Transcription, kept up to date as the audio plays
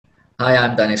Hi,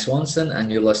 I'm Danny Swanson,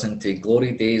 and you're listening to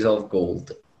Glory Days of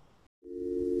Gold.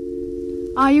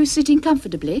 Are you sitting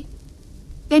comfortably?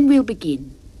 Then we'll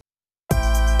begin.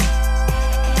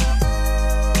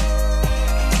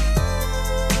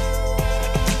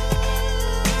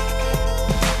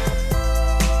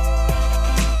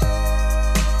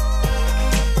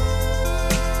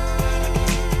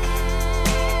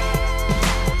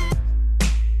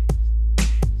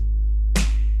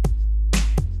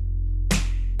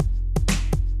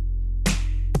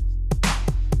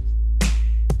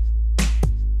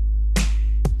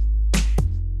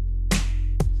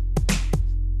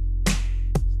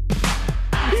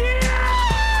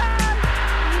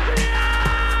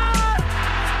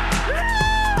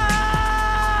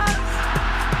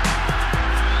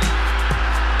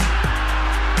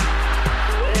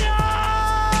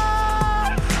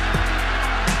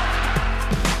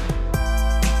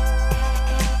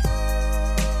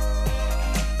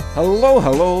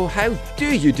 Hello, how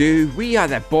do you do? We are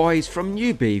the boys from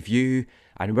New Bayview,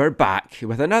 and we're back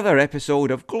with another episode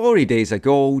of Glory Days of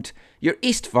Gold, your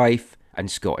East Fife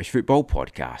and Scottish football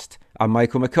podcast. I'm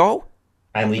Michael McCall.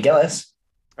 I'm Lee Gillis.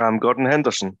 I'm Gordon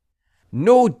Henderson.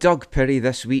 No Doug Pirrie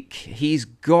this week. He's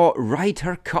got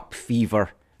Ryder Cup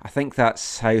fever. I think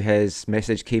that's how his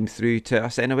message came through to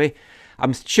us anyway.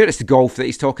 I'm sure it's the golf that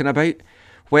he's talking about,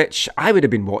 which I would have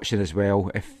been watching as well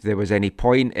if there was any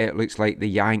point. It looks like the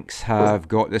Yanks have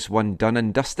got this one done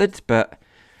and dusted, but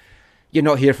you're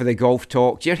not here for the golf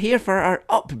talk. You're here for our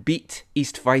upbeat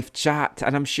East Fife chat,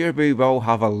 and I'm sure we will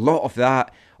have a lot of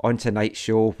that on tonight's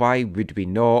show. Why would we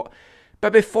not?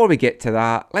 But before we get to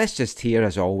that, let's just hear,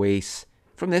 as always,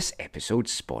 from this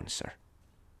episode's sponsor.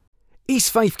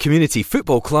 East Fife Community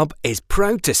Football Club is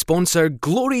proud to sponsor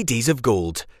Glory Days of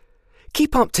Gold.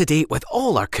 Keep up to date with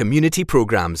all our community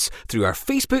programmes through our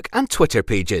Facebook and Twitter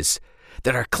pages.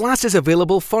 There are classes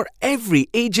available for every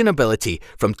age and ability,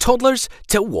 from toddlers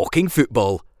to walking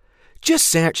football. Just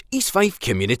search East Fife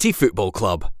Community Football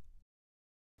Club.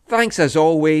 Thanks as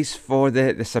always for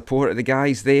the support of the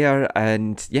guys there,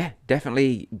 and yeah,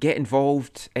 definitely get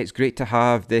involved. It's great to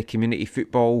have the community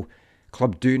football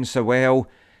club doing so well.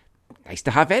 Nice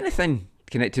to have anything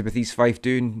connected with East Fife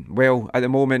doing well at the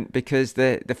moment, because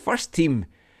the first team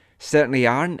certainly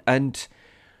aren't, and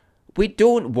we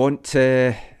don't want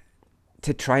to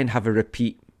try and have a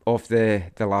repeat of the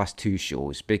last two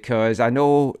shows, because I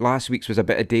know last week's was a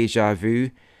bit of deja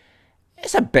vu.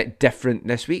 It's a bit different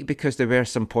this week because there were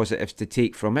some positives to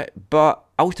take from it, but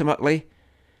ultimately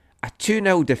a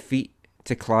 2-0 defeat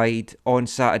to Clyde on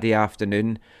Saturday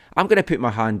afternoon. I'm going to put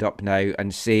my hand up now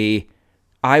and say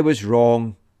I was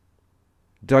wrong.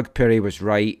 Doug Pirrie was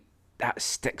right. That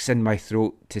sticks in my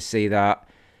throat to say that.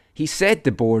 He said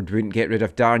the board wouldn't get rid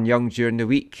of Darren Young during the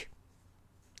week,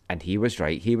 and he was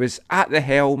right. He was at the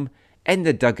helm in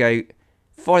the dugout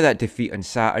for that defeat on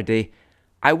Saturday.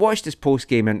 I watched his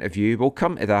post-game interview. We'll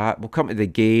come to that. We'll come to the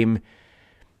game.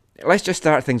 Let's just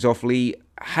start things off, Lee.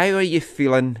 How are you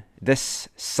feeling this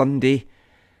Sunday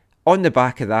on the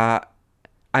back of that?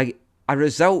 A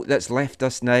result that's left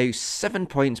us now 7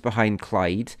 points behind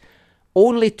Clyde.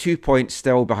 Only 2 points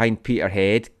still behind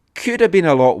Peterhead. Could have been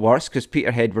a lot worse because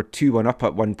Peterhead were 2-1 up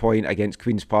at one point against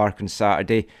Queen's Park on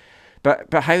Saturday. But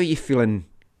how are you feeling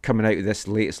coming out of this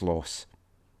latest loss?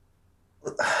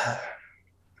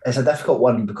 It's a difficult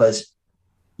one because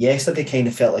yesterday kind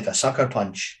of felt like a sucker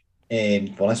punch, to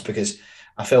be honest, because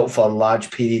I felt for large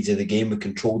periods of the game we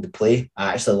controlled the play.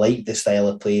 I actually liked the style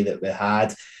of play that we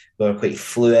had. We were quite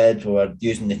fluid. We were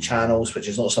using the channels, which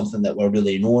is not something that we're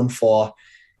really known for.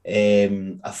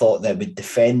 I thought that we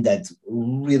defended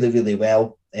really, really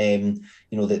well.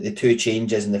 The two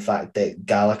changes and the fact that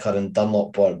Gallagher and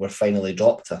Dunlop were finally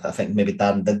dropped. I think maybe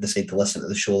Darren did decide to listen to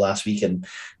the show last week, and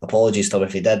apologies to him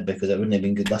if he did, because it wouldn't have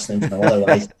been good listening to him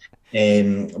otherwise.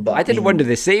 But I did wonder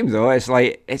the same though. It's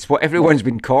like it's what everyone's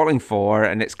been calling for,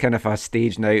 and it's kind of a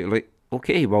stage now. Like,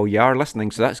 okay, well, you are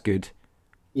listening, so that's good.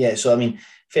 Yeah, so I mean,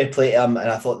 fair play to him, and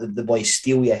I thought that the boys'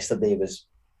 steal yesterday was,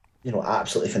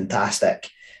 absolutely fantastic.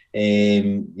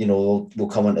 We'll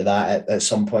come into that at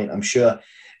some point, I'm sure.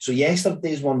 So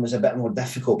yesterday's one was a bit more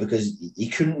difficult because you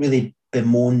couldn't really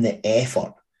bemoan the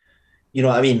effort. You know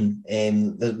what I mean?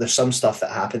 There's some stuff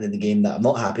that happened in the game that I'm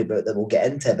not happy about that we'll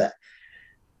get into, but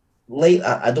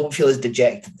I don't feel as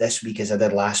dejected this week as I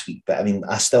did last week. But I mean,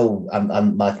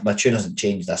 my tune hasn't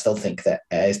changed. I still think that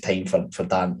it is time for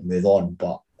Dan to move on,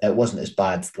 but it wasn't as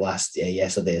bad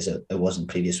yesterday as it was in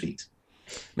previous weeks.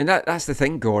 I mean, that's the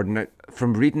thing, Gordon.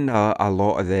 From reading a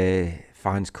lot of the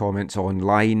fans' comments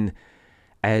online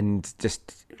and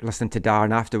just listening to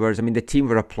Darren afterwards, I mean, the team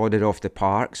were applauded off the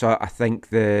park. So I think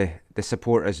the the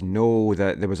supporters know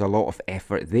that there was a lot of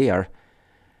effort there,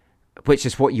 which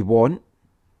is what you want.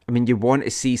 I mean, you want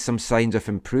to see some signs of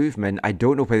improvement. I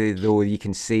don't know whether, though, you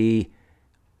can say,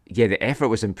 yeah, the effort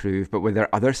was improved, but were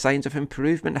there other signs of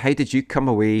improvement? How did you come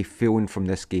away feeling from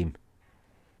this game?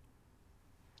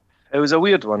 It was a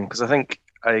weird one, because I think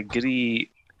I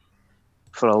agree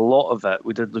for a lot of it,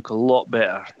 we did look a lot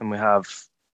better than we have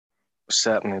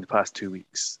certainly the past 2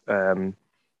 weeks.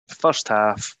 First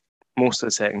half, most of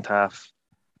the second half,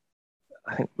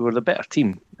 I think we were the better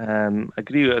team. I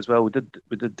agree with it as well. We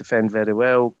did defend very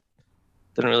well.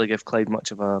 Didn't really give Clyde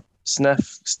much of a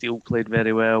sniff. Steele played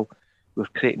very well. We were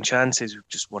creating chances. We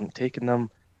just weren't taking them.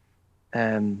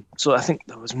 So I think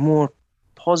there was more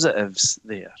positives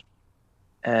there.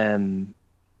 And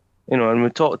we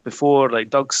talked before, like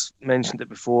Doug's mentioned it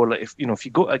before, like if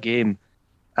you go to a game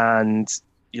and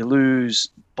you lose,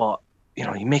 but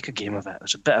you make a game of it,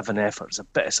 there's a bit of an effort, there's a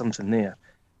bit of something there.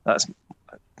 That's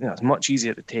it's much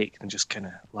easier to take than just kind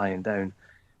of lying down.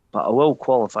 But I will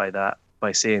qualify that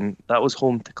by saying that was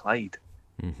home to Clyde.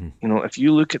 Mm-hmm. If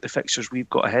you look at the fixtures we've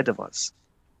got ahead of us,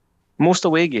 most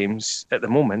away games at the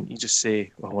moment, you just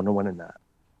say, well, we're not winning that.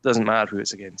 Doesn't matter who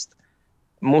it's against.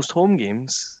 Most home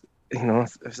games,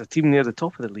 if it's a team near the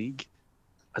top of the league,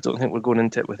 I don't think we're going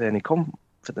into it with any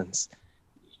confidence.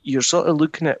 You're sort of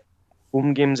looking at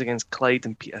home games against Clyde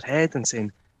and Peterhead and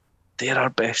saying, they're our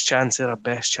best chance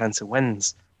of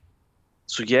wins.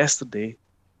 So yesterday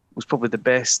was probably the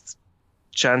best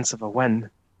chance of a win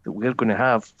that we're going to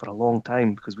have for a long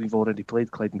time, because we've already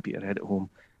played Clyde and Peterhead at home.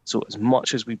 So as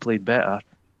much as we played better,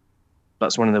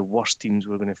 that's one of the worst teams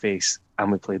we're going to face,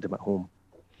 and we played them at home.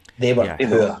 They were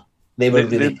poor. They were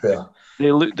really poor.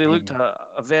 They looked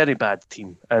a very bad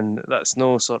team, and that's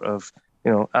no sort of,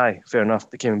 fair enough.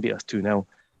 They came and beat us 2-0. They're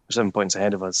 7 points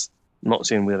ahead of us. I'm not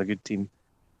saying we're a good team,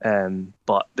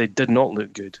 but they did not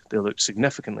look good. They looked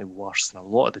significantly worse than a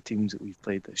lot of the teams that we've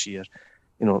played this year.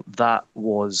 That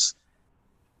was,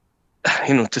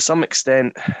 to some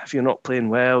extent, if you're not playing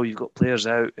well, you've got players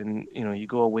out, and you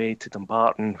go away to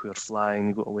Dumbarton who are flying,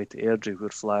 you go away to Airdrie who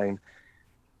are flying,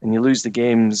 and you lose the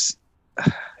games.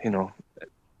 To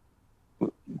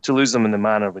lose them in the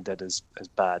manner we did is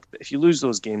bad. But if you lose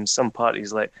those games, some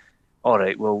parties like, all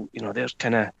right, well, they're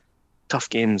kind of tough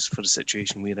games for the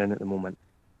situation we're in at the moment.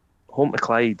 Home to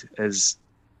Clyde is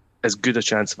as good a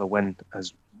chance of a win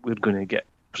as we're going to get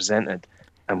presented,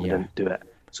 and we didn't do it.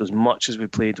 So as much as we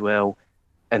played well,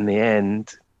 in the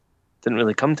end, didn't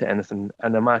really come to anything.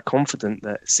 And am I confident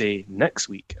that, say, next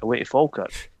week, away to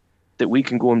Falkirk, that we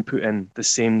can go and put in the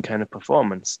same kind of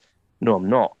performance? No, I'm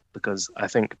not, because I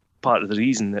think part of the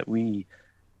reason that we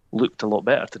looked a lot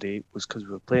better today was because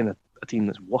we were playing a team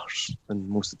that's worse than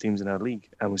most of the teams in our league,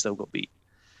 and we still got beat.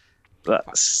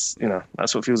 That's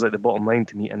what feels like the bottom line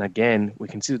to me. And again, we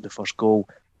conceded the first goal,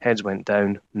 heads went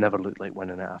down, never looked like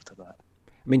winning it after that.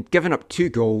 I mean, giving up 2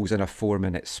 goals in a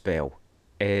 4-minute spell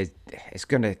is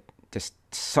going to just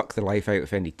suck the life out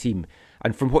of any team.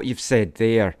 And from what you've said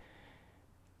there,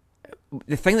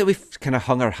 the thing that we've kind of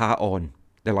hung our hat on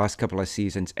the last couple of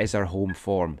seasons is our home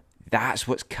form. That's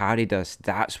what's carried us.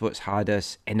 That's what's had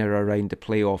us in or around the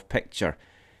playoff picture.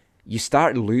 You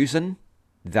start losing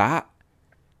that,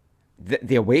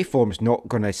 the away form's not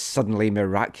going to suddenly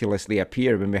miraculously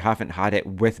appear when we haven't had it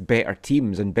with better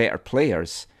teams and better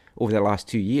players over the last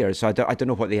 2 years. So I don't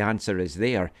know what the answer is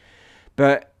there.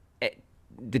 But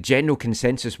the general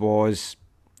consensus was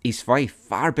East Fife,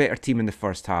 far better team in the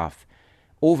first half.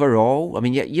 Overall, I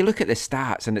mean, you look at the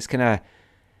stats and it's kind of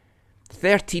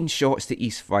 13 shots to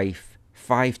East Fife,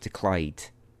 5 to Clyde.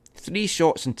 3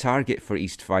 shots on target for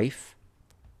East Fife.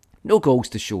 No goals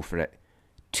to show for it.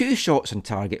 2 shots on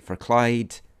target for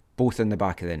Clyde, both in the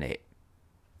back of the net.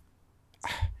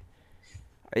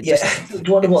 Do you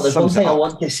want to know what? There's one thing I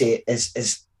want to say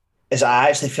is I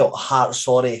actually felt heart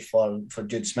sorry for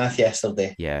Jude Smith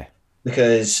yesterday. Yeah.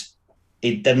 Because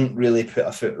he didn't really put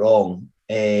a foot wrong.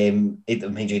 He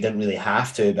didn't really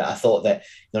have to, but I thought that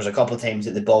there was a couple of times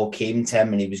that the ball came to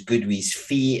him and he was good with his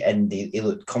feet and he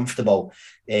looked comfortable.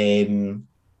 I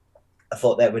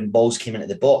thought that when balls came into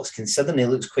the box, considering he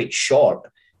looks quite short,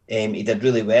 he did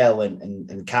really well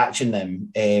in catching them.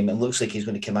 It looks like he's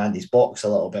going to command his box a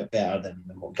little bit better than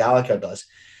what Gallagher does.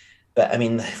 But I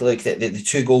mean, look, the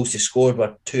 2 goals to score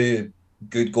were 2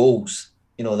 good goals.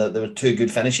 There were 2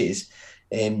 good finishes.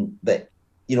 But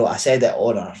I said it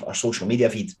on our social media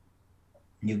feed.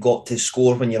 You've got to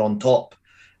score when you're on top,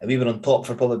 and we were on top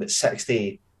for probably about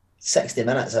 60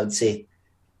 minutes, I would say.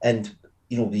 And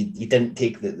we didn't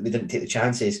take the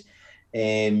chances,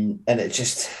 and it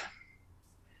just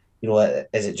You know,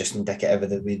 is it just indicative of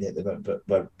the way that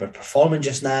we're performing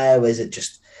just now? Is it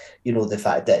just, you know, the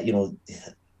fact that, you know,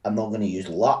 I'm not going to use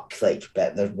luck, like,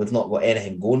 but we've not got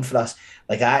anything going for us.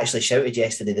 Like, I actually shouted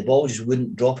yesterday, the ball just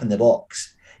wouldn't drop in the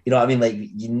box. You know what I mean? Like,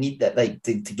 you need that, like,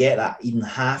 to get that even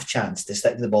half chance to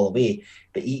stick the ball away.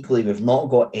 But equally, we've not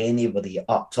got anybody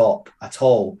up top at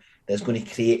all that's going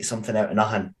to create something out of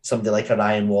nothing. Somebody like a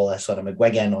Ryan Wallace or a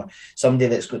McGuigan, or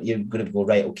somebody you're going to go,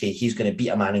 right, okay, he's going to beat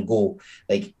a man and go.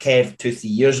 Like Kev 2-3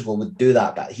 years ago would do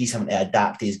that, but he's having to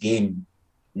adapt his game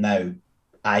now,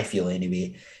 I feel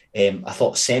anyway. I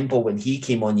thought Semple, when he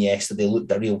came on yesterday,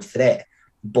 looked a real threat.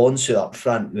 Bonsu up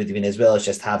front would have been, as well as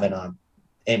just having a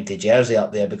empty jersey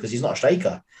up there, because he's not a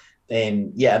striker.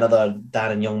 Yet another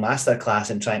Darren Young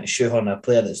masterclass in trying to shoehorn a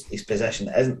player that's his position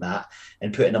isn't that,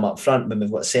 and putting him up front when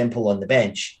we've got Semple on the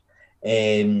bench,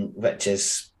 which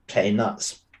is pretty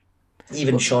nuts.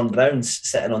 Even Sean Brown's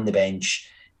sitting on the bench,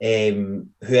 who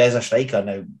is a striker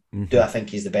now. Mm-hmm. Do I think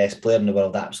he's the best player in the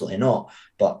world? Absolutely not.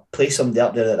 But play somebody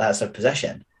up there that's their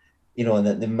position, you know, and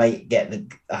that they might get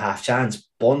a half chance.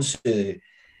 Bonsu,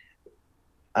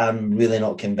 I'm really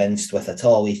not convinced with at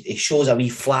all. He shows a wee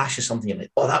flash of something, you're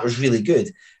like, oh, that was really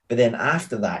good. But then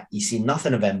after that, you see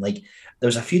nothing of him. Like,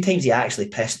 there's a few times he actually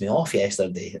pissed me off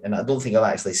yesterday, and I don't think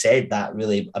I've actually said that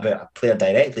really about a player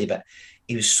directly, but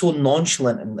he was so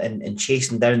nonchalant and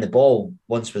chasing down the ball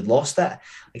once we'd lost it,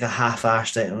 like a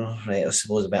half-arsed it. Oh, right, I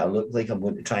suppose I better look like I'm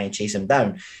going to try and chase him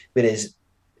down. Whereas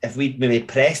if we'd maybe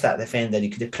pressed that defender, he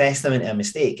could have pressed him into a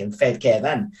mistake and fed Kev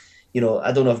in. You know,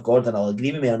 I don't know if Gordon will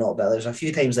agree with me or not, but there's a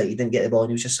few times that he didn't get the ball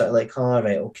and he was just sort of like, oh,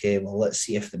 right, okay, well, let's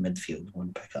see if the midfield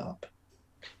want to pick it up.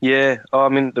 Yeah, I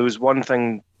mean, there was one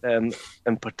thing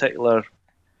in particular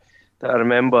that I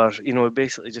remember, you know,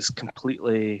 basically just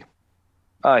completely,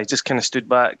 he just kind of stood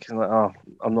back and like, oh,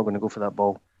 I'm not going to go for that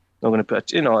ball. Not going to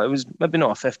put, you know, it was maybe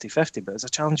not a 50-50, but it's a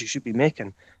challenge you should be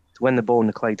making to win the ball in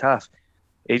the Clyde half.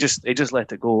 He just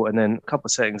let it go, and then a couple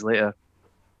of seconds later,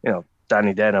 you know,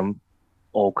 Danny Denham,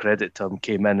 all credit to him,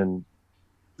 came in and,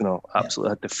 you know,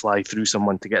 absolutely had to fly through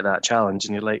someone to get that challenge.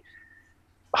 And you're like,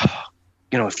 oh,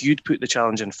 you know, if you'd put the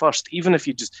challenge in first, even if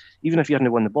you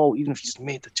hadn't won the ball, even if you just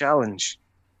made the challenge,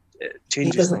 it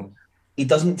changes things. He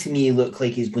doesn't, to me, look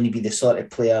like he's going to be the sort of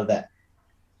player that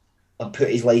will put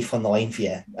his life on the line for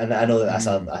you. And I know that that's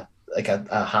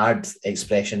a hard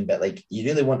expression, but like, you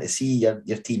really want to see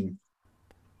your team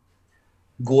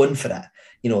going for it.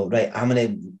 You know, right, I'm going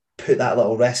to put that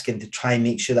little risk in to try and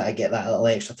make sure that I get that little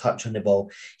extra touch on the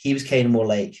ball. He was kind of more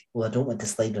like, well, I don't want to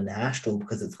slide on the Astro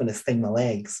because it's going to sting my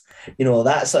legs. You know,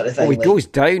 that sort of thing. Well, he goes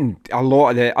down a lot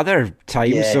of the other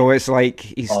times, so it's like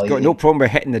he's got no problem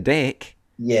with hitting the deck.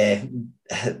 Yeah,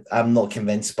 I'm not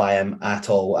convinced by him at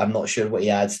all. I'm not sure what he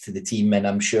adds to the team, and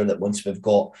I'm sure that once we've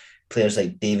got players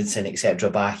like Davidson, etc.,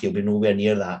 back, he'll be nowhere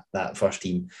near that first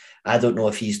team. I don't know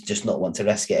if he's just not want to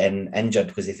risk getting injured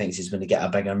because he thinks he's going to get a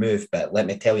bigger move, but let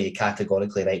me tell you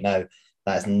categorically right now,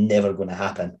 that's never going to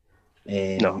happen.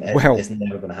 No, well, it's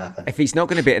never going to happen. If he's not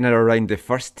going to be in and around the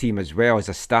first team as well as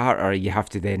a starter, you have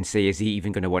to then say, is he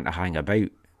even going to want to hang about?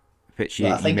 Which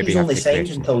I think he's only signed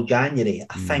until January,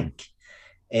 I think.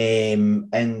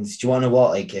 And do you want to know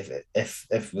what? Like,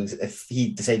 if he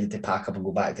decided to pack up and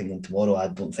go back to England tomorrow, I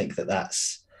don't think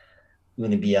that's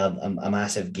going to be a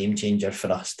massive game changer for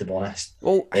us, to be honest.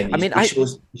 Well, I mean, he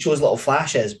shows little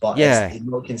flashes, but he's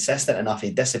not consistent enough.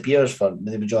 He disappears for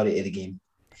the majority of the game.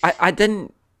 I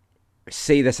didn't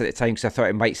say this at the time because I thought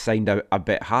it might sound a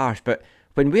bit harsh, but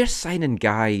when we're signing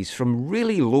guys from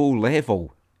really low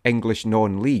level English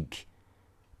non-league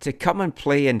to come and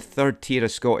play in third tier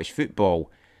of Scottish football,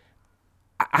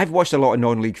 I've watched a lot of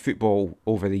non-league football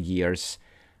over the years.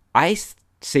 I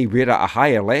say we're at a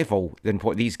higher level than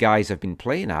what these guys have been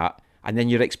playing at, and then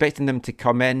you're expecting them to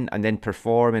come in and then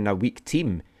perform in a weak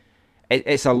team.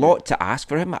 It's a lot to ask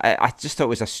for him. I just thought it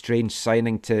was a strange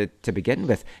signing to begin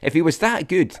with. If he was that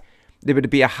good, there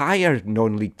would be a higher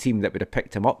non-league team that would have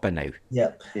picked him up by now.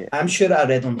 Yeah. I'm sure I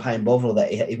read on Pine Bovril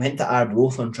that he went to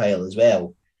Arbroath on trial as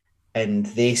well, and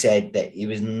they said that he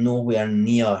was nowhere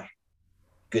near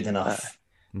good enough.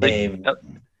 You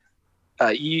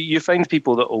find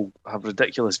people that will have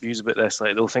ridiculous views about this,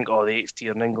 like they'll think, oh, the 8th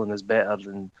tier in England is better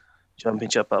than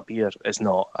Championship up here. It's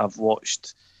not. I've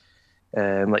watched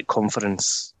like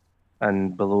conference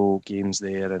and below games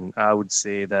there, and I would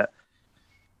say that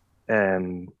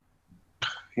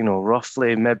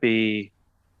roughly maybe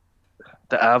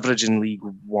the average in League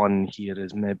One here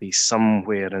is maybe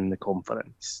somewhere in the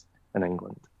conference in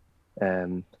England.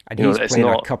 And he's playing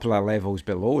a couple of levels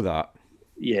below that.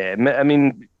 Yeah, I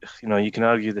mean, you can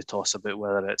argue the toss about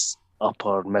whether it's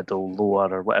upper, middle,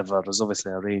 lower, or whatever. There's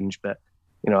obviously a range, but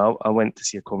I went to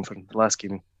see a conference. The last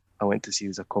game I went to see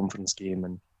was a conference game,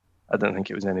 and I didn't think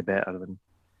it was any better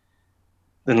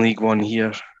than League One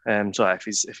here. So if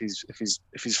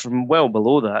he's from well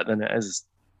below that, then it's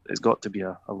got to be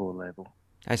a lower level.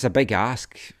 It's a big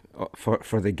ask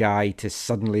for the guy to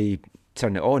suddenly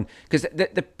turn it on, because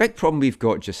the big problem we've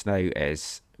got just now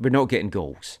is we're not getting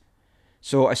goals.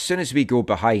 So as soon as we go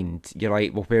behind, you're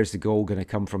like, well, where's the goal going to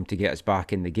come from to get us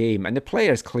back in the game? And the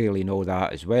players clearly know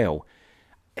that as well.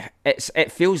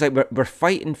 It feels like we're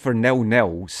fighting for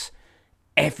 0-0s.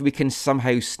 If we can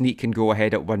somehow sneak and go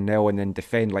ahead at 1-0 and then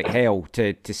defend like hell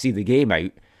to see the game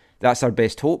out, that's our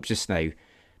best hope just now.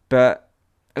 But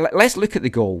let's look at the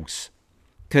goals.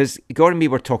 Because Gordon and me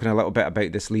were talking a little bit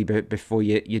about this, Lee, before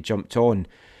you jumped on.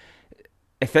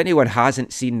 If anyone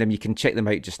hasn't seen them, you can check them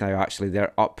out just now, actually.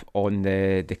 They're up on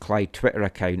the Clyde Twitter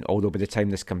account, although by the time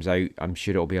this comes out, I'm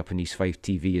sure it'll be up on East 5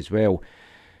 TV as well.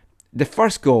 The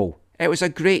first goal, it was a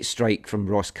great strike from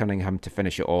Ross Cunningham to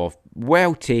finish it off.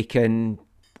 Well taken,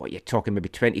 what you're talking, maybe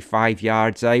 25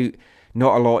 yards out.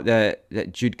 Not a lot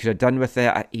that Jude could have done with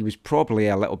it. He was probably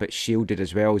a little bit shielded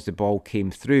as well as the ball came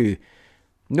through.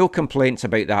 No complaints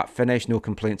about that finish, no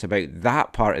complaints about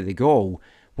that part of the goal.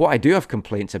 What I do have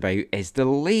complaints about is the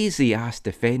lazy-ass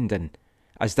defending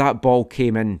as that ball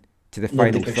came in to the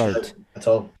final third. At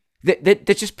all. They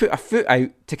just put a foot out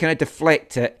to kind of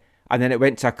deflect it, and then it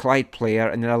went to a Clyde player,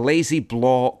 and then a lazy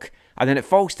block, and then it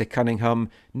falls to Cunningham.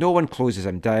 No one closes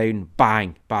him down.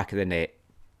 Bang, back of the net.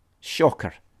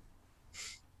 Shocker.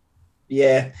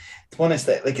 Yeah, to be honest,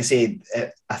 like I said,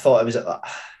 I thought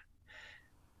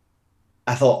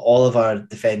all of our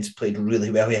defence played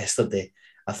really well yesterday.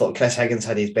 I thought Chris Higgins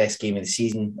had his best game of the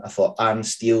season. I thought Aaron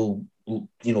Steele,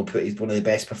 put one of the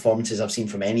best performances I've seen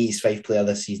from any East 5 player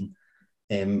this season.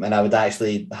 And I would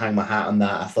actually hang my hat on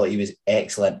that. I thought he was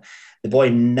excellent. The boy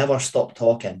never stopped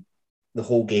talking the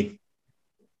whole game.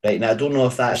 Right, now I don't know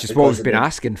if that's just what we've been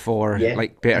asking for,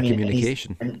 better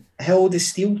communication. And how old is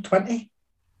Steele? 20?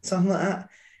 Something like that.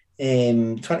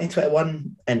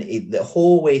 2021. And the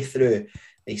whole way through,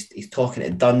 he's talking to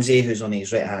Dunsey, who's on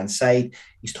his right-hand side.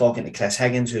 He's talking to Chris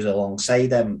Higgins, who's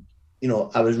alongside him.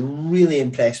 I was really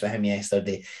impressed with him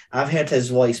yesterday. I've heard his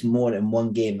voice more in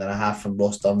one game than I have from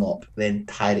Ross Dunlop the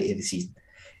entirety of the season.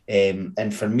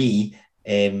 And for me,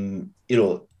 if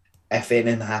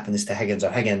anything happens to Higgins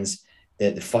or Higgins,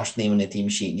 the first name on the team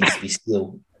sheet needs to be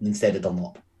Steele instead of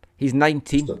Dunlop. He's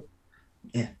 19. So,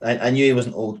 yeah, I knew he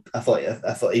wasn't old. I thought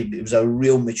it was a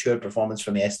real mature performance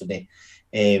from yesterday.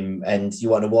 And you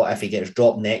want to know what? If he gets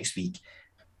dropped next week,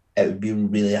 it would be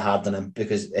really hard on him,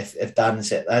 because if Dan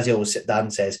said, as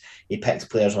Dan says, he picks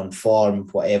players on form,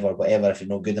 whatever. If you're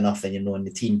not good enough, then you're not in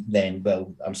the team. Then,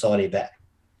 well, I'm sorry, but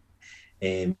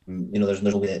there's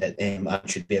no way that I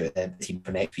should be out of the team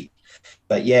for next week.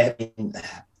 But yeah,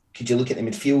 could you look at the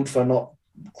midfield for not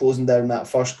closing down that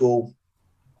first goal?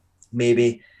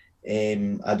 Maybe.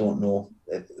 I don't know.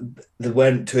 They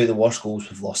weren't two of the worst goals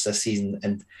we've lost this season,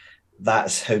 and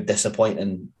that's how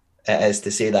disappointing it is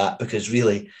to say that, because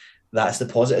really that's the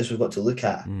positives we've got to look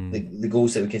at. The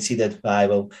goals that we conceded,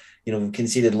 we've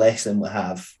conceded less than we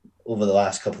have over the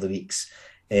last couple of weeks,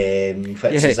 which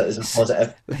is a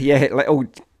positive. Yeah,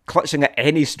 clutching at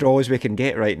any straws we can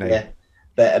get right now. Yeah.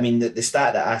 But I mean, the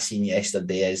stat that I seen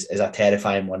yesterday is a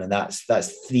terrifying one, and that's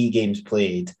 3 games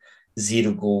played,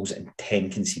 0 goals and 10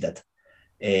 conceded.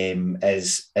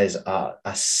 Is a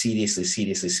seriously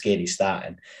scary stat.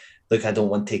 And look, I don't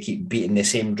want to keep beating the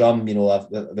same drum.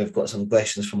 We've got some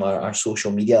questions from our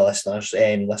social media listeners,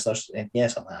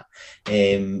 yes, on that.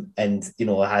 And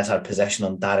has our position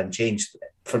on Darren changed?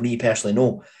 For me personally,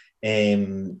 no.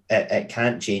 It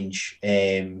can't change,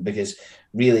 because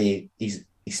really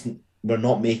we're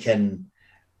not making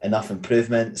enough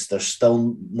improvements. They're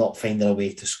still not finding a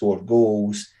way to score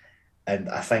goals. And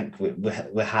I think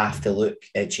we have to look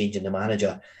at changing the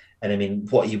manager. And I mean,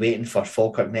 what are you waiting for?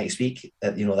 Falkirk next week?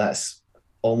 That's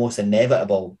almost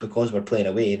inevitable, because we're playing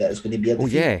away, that it's going to be a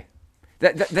defeat. Oh,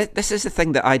 yeah. This is the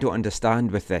thing that I don't understand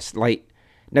with this.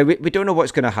 Now, we don't know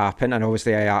what's going to happen, and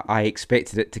obviously I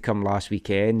expected it to come last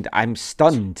weekend. I'm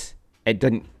stunned it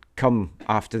didn't come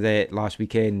after the last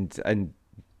weekend and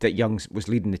that Youngs was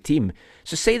leading the team.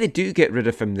 So say they do get rid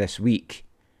of him this week.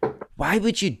 Why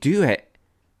would you do it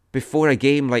before a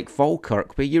game like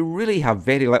Falkirk, where you really have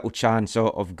very little chance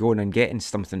of going and getting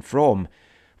something from?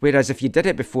 Whereas if you did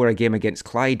it before a game against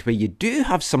Clyde, where you do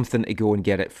have something to go and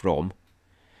get it from.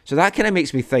 So that kind of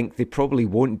makes me think they probably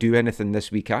won't do anything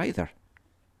this week either.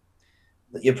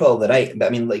 You're probably right. But I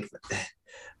mean,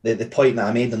 the point that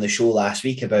I made on the show last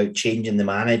week about changing the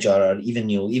manager, or even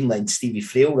letting Stevie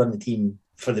Frail run the team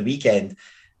for the weekend,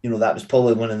 that was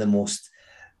probably one of the most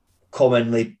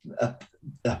commonly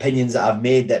opinions that I've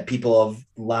made that people have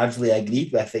largely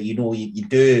agreed with, that, you know, you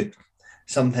do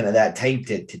something at that time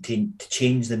to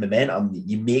change the momentum.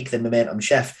 You make the momentum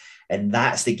shift, and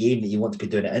that's the game that you want to be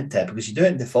doing it into. Because you do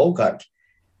it into Falkirk,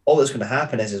 all that's going to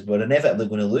happen is we're inevitably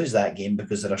going to lose that game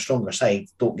because they're a stronger side.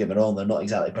 Don't get me wrong, they're not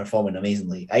exactly performing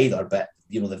amazingly either, but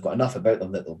you know, they've got enough about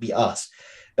them that they'll beat us.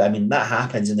 But I mean, that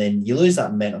happens, and then you lose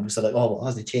that momentum because they're like, oh, well,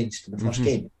 hasn't changed in the first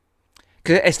game?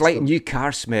 Because it's like new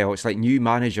car smell, it's like new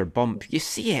manager bump. You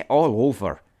see it all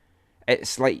over.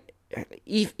 It's like,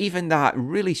 even that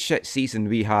really shit season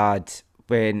we had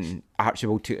when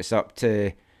Archibald took us up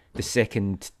to the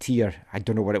second tier. I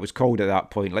don't know what it was called at that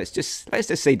point. Let's just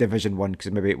say Division 1,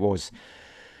 because maybe it was.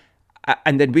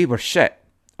 And then we were shit.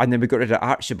 And then we got rid of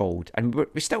Archibald, and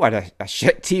we still had a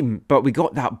shit team, but we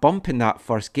got that bump in that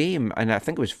first game, and I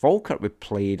think it was Falkirk we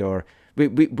played, or we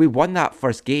won that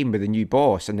first game with the new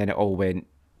boss, and then it all went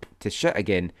to shit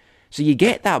again. So you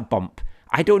get that bump.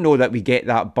 I don't know that we get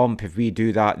that bump if we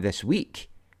do that this week.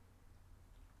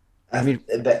 I mean,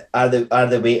 but are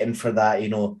they waiting for that? You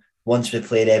know, once we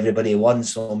played everybody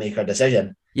once, we'll make our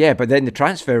decision. Yeah, but then the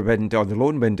transfer window or the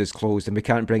loan window is closed and we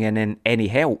can't bring in any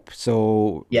help.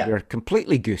 So we're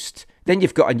completely goosed. Then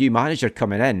you've got a new manager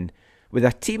coming in with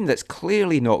a team that's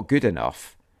clearly not good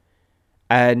enough.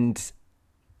 And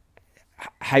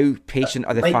how patient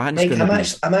are the fans going to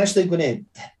be? I'm actually going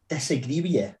to disagree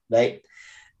with you, right?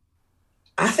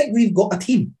 I think we've got a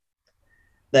team.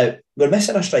 Now, we're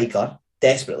missing a striker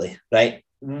desperately, right?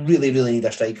 Really, really need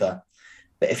a striker.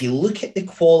 But if you look at the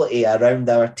quality around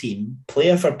our team,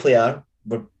 player for player,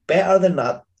 we're better than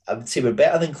that. I would say we're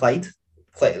better than Clyde,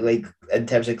 like in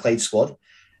terms of Clyde's squad.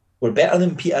 We're better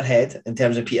than Peterhead in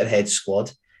terms of Peterhead's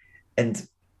squad. And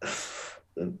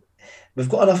we've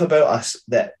got enough about us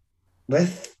that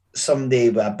with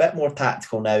somebody with a bit more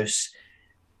tactical nous,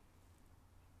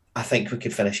 I think we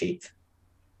could finish 8th,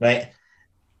 right?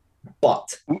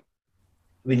 But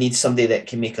we need somebody that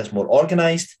can make us more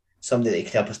organised, somebody that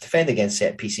can help us defend against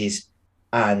set pieces,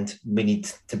 and we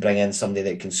need to bring in somebody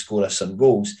that can score us some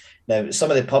goals. Now, some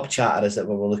of the pub chatters that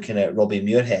we were looking at, Robbie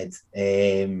Muirhead,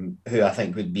 who I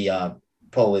think would be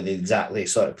probably the exactly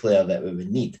sort of player that we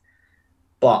would need.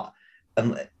 But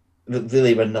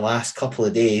really, we're in the last couple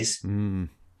of days,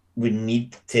 we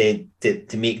need to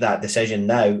make that decision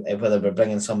now, whether we're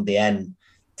bringing somebody in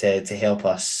to help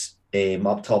us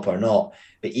up top or not.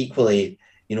 But equally,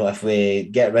 you know, if we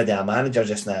get rid of a manager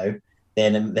just now,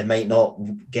 then they might not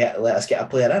let us get a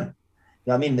player in. You know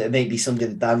what I mean? It might be somebody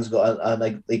that Dan's got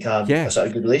a sort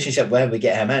of good relationship with. We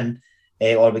get him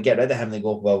in, or we get rid of him. They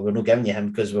go, well, we're not giving you him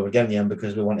because we were giving you him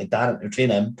because we wanted Darren to train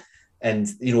him. And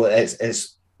you know,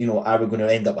 it's you know, are we going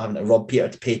to end up having to rob Peter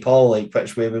to pay Paul? Like,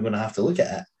 which way we're going to have to look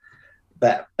at it?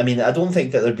 But I mean, I don't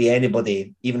think that there'd be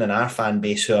anybody, even in our fan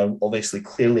base, who are obviously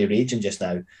clearly raging just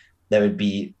now, that would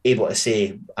be able to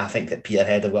say, I think that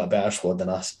Peterhead have got a better squad than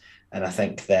us, and I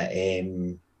think that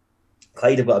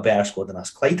Clyde have got a better squad than us.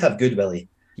 Clyde have good Willie.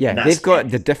 Yeah, they've got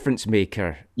the difference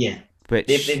maker. Yeah, which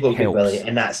they've got helps. good Willie,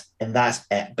 and that's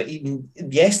it. But even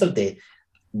yesterday,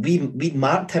 we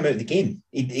marked him out of the game.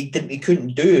 He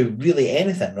couldn't do really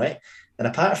anything, right? And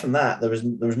apart from that, there was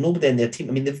nobody in their team.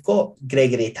 I mean, they've got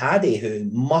Gregory Taddy, who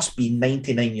must be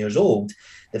 99 years old.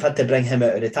 They've had to bring him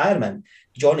out of retirement.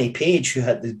 Johnny Page, who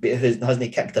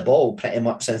hasn't kicked the ball pretty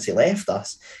much since he left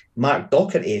us. Mark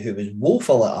Docherty, who was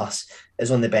woeful at us,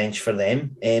 is on the bench for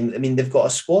them. I mean, they've got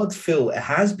a squad full of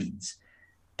has-beens,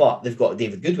 but they've got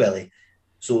David Goodwillie.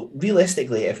 So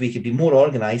realistically, if we could be more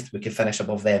organised, we could finish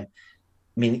above them.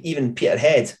 I mean, even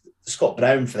Peterhead, Scott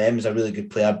Brown for them is a really good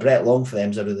player. Brett Long for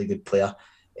them is a really good player.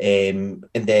 And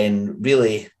then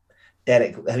really,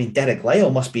 Derek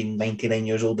Lyle must be 99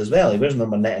 years old as well. He wears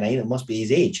number 99. It must be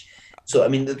his age. So, I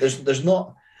mean,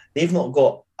 they've not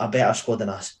got a better squad than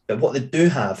us. But what they do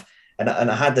have, and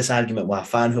I had this argument with a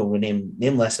fan who will remain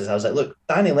nameless, is I was like, look,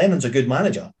 Danny Lennon's a good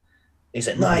manager. He's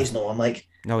like, no, he's not. I'm like,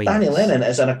 no, Danny Lennon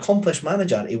is an accomplished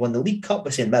manager. He won the League Cup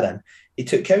with St Mirren. He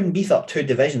took Cowdenbeath up 2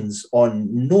 divisions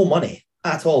on no money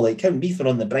at all. Like, Cowdenbeath were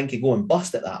on the brink of going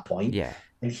bust at that point. Yeah.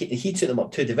 And he took them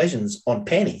up 2 divisions on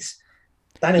pennies.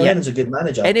 Danny Lennon's a good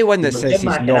manager. Anyone that says he's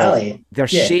not, they're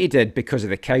shaded because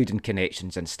of the Cowden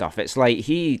connections and stuff. It's like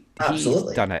he's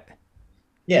done it.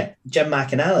 Yeah, Jim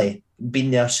McInally,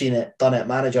 been there, seen it, done it,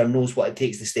 manager, knows what it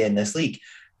takes to stay in this league.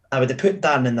 I would have put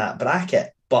Darren in that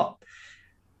bracket, but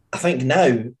I think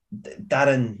now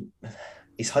Darren,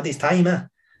 he's had his time,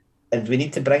 and we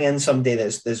need to bring in somebody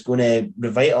that's going to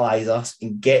revitalise us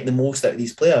and get the most out of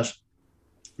these players.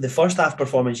 The first half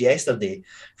performance yesterday,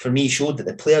 for me, showed that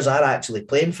the players are actually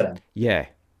playing for him. Yeah.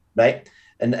 Right?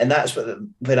 And that's where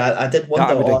I did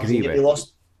wonder, that I would agree with.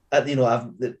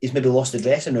 he's maybe lost the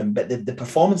dressing room, but the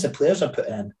performance the players are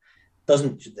putting in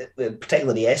doesn't,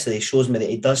 particularly yesterday, shows me that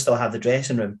he does still have the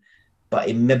dressing room, but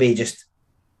he maybe just,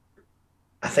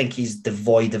 I think he's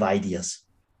devoid of ideas.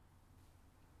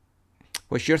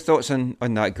 What's your thoughts on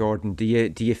that, Gordon? Do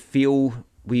you feel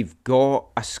we've got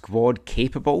a squad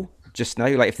capable just now?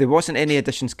 Like, if there wasn't any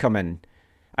additions coming,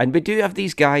 and we do have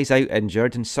these guys out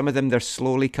injured, and some of them, they're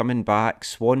slowly coming back.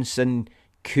 Swanson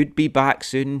could be back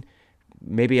soon,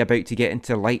 maybe about to get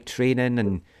into light training.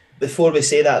 And before we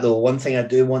say that, though, one thing I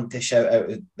do want to shout out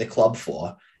the club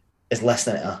for is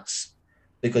listening to us,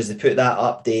 because they put that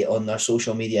update on their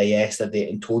social media yesterday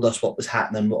and told us what was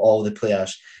happening with all the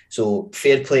players. So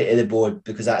fair play to the board,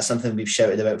 because that's something we've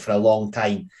shouted about for a long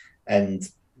time. And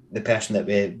the person that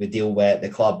we deal with at the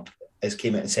club has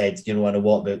came out and said, you know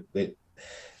what,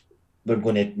 we're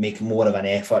going to make more of an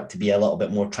effort to be a little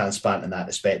bit more transparent in that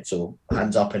respect. So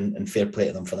hands up and fair play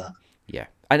to them for that. Yeah.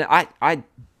 And I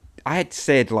had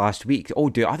said last week,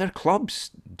 do other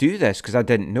clubs do this? Because I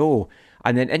didn't know.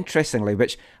 And then interestingly,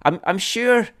 which I'm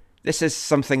sure this is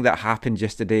something that happened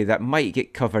yesterday that might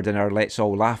get covered in our Let's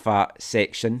All Laugh At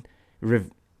section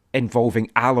involving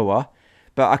Alloa.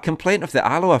 But a complaint of the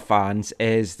Alloa fans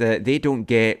is that they don't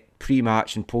get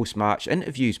pre-match and post-match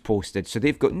interviews posted. So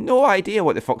they've got no idea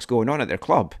what the fuck's going on at their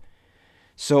club.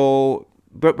 So,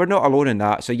 but we're not alone in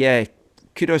that. So yeah,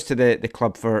 kudos to the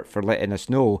club for letting us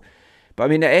know. But I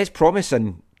mean, it is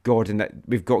promising, Gordon, that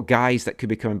we've got guys that could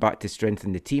be coming back to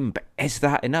strengthen the team. But is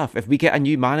that enough? If we get a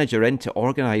new manager in to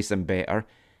organise them better,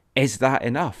 is that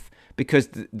enough? Because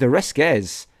the risk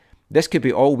is this could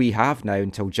be all we have now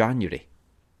until January.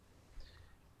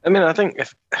 I mean, I think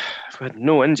if we had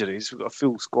no injuries, we've got a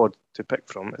full squad to pick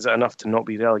from. Is it enough to not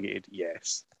be relegated?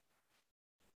 Yes.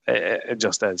 It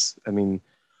just is. I mean,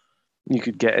 you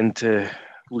could get into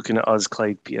looking at us,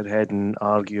 Clyde, Peterhead, and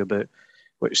argue about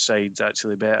which side's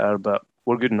actually better, but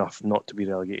we're good enough not to be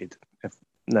relegated.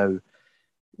 Now,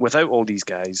 without all these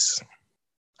guys,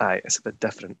 it's a bit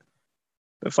different.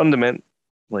 But fundamentally,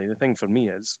 the thing for me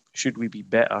is, should we be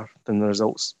better than the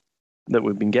results that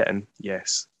we've been getting?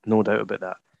 Yes, no doubt about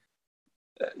that.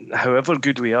 However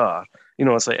good we are,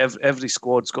 it's like every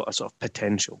squad's got a sort of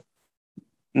potential.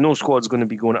 No squad's going to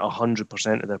be going at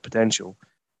 100% of their potential,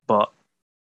 but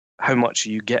how much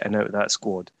are you getting out of that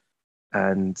squad?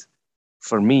 And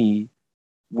for me,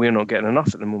 we're not getting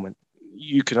enough at the moment.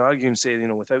 You can argue and say,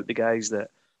 without the guys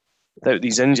without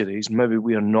these injuries, maybe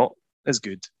we are not as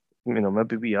good.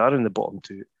 Maybe we are in the bottom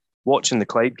two. Watching the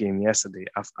Clyde game yesterday,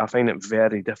 I find it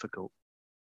very difficult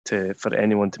for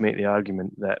anyone to make the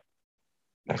argument that,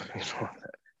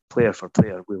 player for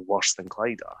player, we're worse than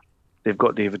Clyde are. They've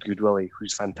got David Goodwillie,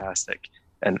 who's fantastic,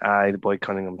 and the boy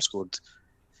Cunningham scored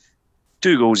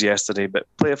 2 goals yesterday. But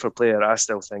player for player, I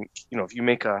still think, if you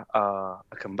make a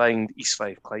combined East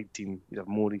Fife Clyde team, you'd have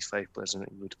more East Fife players than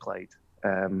you would Clyde.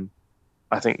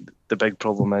 I think the big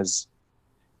problem is,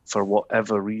 for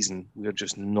whatever reason, we're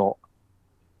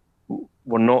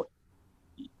not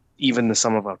even the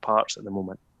sum of our parts at the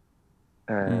moment.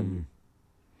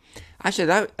 Actually,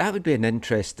 that would be an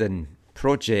interesting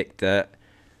project that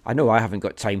I know I haven't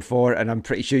got time for, and I'm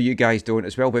pretty sure you guys don't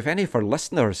as well. But if any of our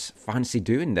listeners fancy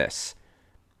doing this,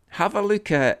 have a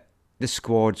look at the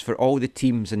squads for all the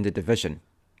teams in the division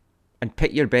and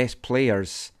pick your best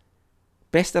players,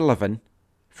 best 11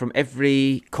 from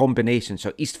every combination.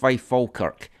 So East Fife,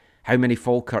 Falkirk, how many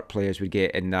Falkirk players would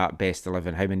get in that best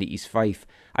 11? How many East Fife?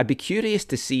 I'd be curious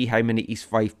to see how many East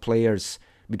Fife players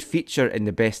would feature in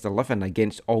the best 11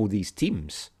 against all these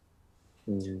teams.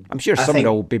 I'm sure someone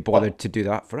will be bothered to do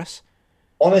that for us.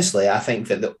 Honestly, I think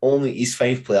that the only East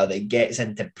Fife player that gets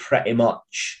into pretty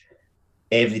much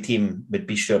every team would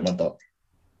be Stuart Murdoch.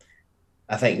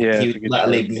 I think he would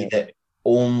literally be the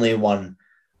only one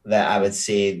that I would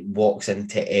say walks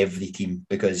into every team,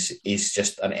 because he's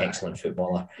just an excellent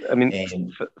footballer. I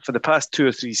mean, for the past 2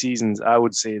 or 3 seasons, I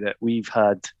would say that we've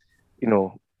had,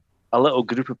 a little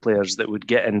group of players that would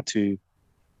get into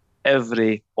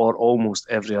every or almost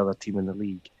every other team in the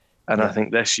league. And I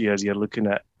think this year you're looking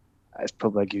at, it's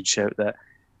probably a good shout that,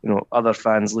 other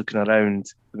fans looking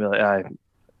around and be like,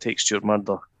 take Stuart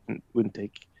Murdoch, wouldn't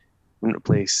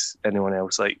replace anyone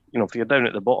else. Like, if you're down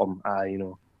at the bottom,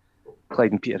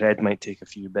 Clyde and Peterhead might take a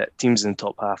few, but teams in the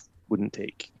top half wouldn't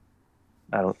take,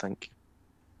 I don't think.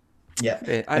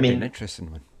 Yeah. I mean, an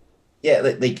interesting one. Yeah,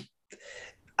 like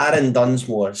Aaron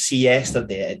Dunsmore,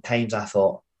 yesterday, at times I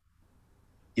thought,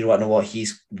 you want to know what,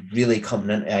 he's really coming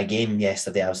into a game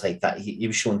yesterday. I was like, that he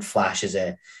was showing flashes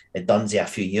at Dunsey a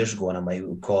few years ago, and I'm like,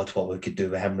 oh God, what we could do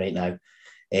with him right now.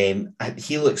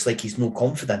 He looks like he's no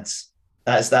confidence.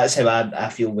 That's how I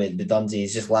feel with Dunsey.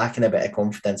 He's just lacking a bit of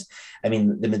confidence. I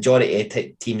mean, the majority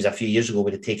of teams a few years ago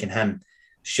would have taken him.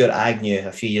 Sure, Agnew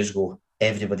a few years ago,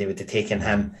 everybody would have taken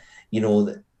him. You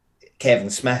know, Kevin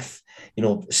Smith, you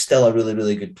know, still a really,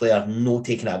 really good player. No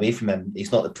taking it away from him.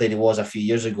 He's not the player he was a few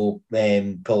years ago.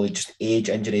 Probably just age,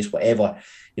 injuries, whatever.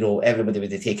 You know, everybody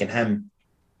would have taken him.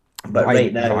 But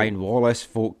right now, Ryan Wallace,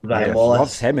 Wallace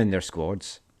loves him in their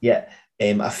squads. Yeah,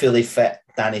 a fully fit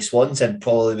Danny Swanson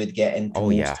probably would get into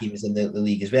most teams in the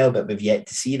league as well, but we've yet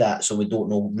to see that, so we don't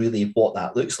know really what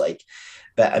that looks like.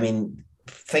 But I mean,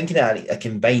 thinking of a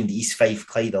combined East Fife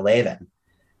Clyde 11,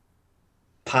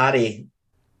 Parry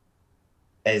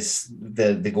is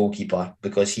the goalkeeper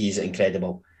because he's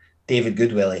incredible. David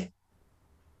Goodwillie.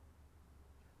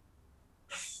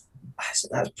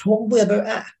 That's probably about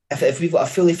it. If we've got a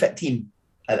fully fit team,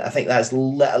 I think that's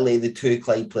literally the two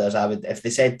Clyde players I would, if they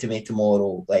said to me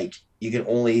tomorrow, like, you can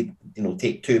only, you know,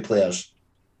 take two players,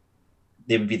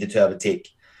 they would be the two I would take,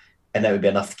 and that would be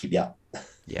enough to keep you up.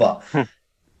 Yeah. But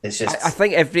it's just... I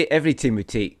think every team would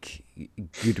take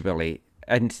Goodwillie,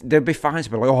 and there'd be fans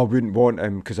who be like, oh, I wouldn't want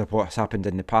him because of what's happened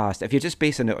in the past. If you're just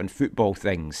basing it on football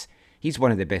things, he's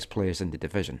one of the best players in the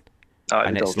division.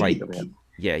 And it's like,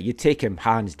 yeah, you take him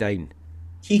hands down.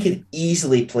 He could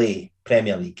easily play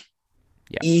Premier League.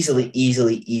 Yeah.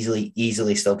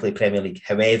 Easily still play Premier League.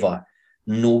 However,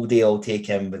 nobody will take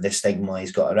him with the stigma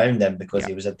he's got around him because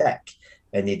he was a dick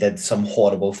and he did some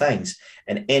horrible things.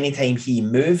 And anytime he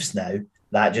moves now,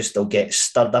 that just will get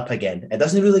stirred up again. It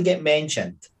doesn't really get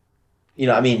mentioned. You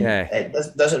know what I mean? Yeah.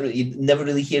 It doesn't really, you never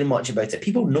really hear much about it.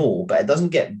 People know, but it doesn't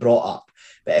get brought up.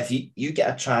 But if you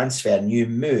get a transfer and you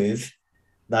move,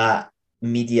 that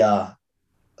media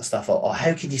stuff, oh,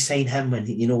 how can you sign him when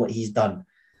you know what he's done?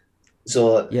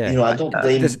 So, you know, I don't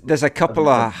blame... There's a couple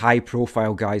of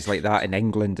high-profile guys like that in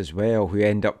England as well who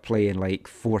end up playing, like,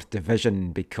 4th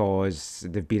division because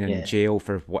they've been in jail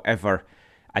for whatever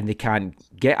and they can't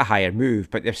get a higher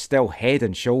move, but they're still head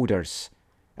and shoulders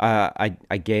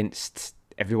against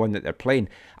everyone that they're playing.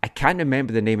 I can't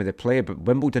remember the name of the player, but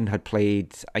Wimbledon had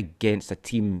played against a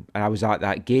team, and I was at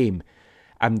that game,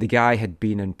 and the guy had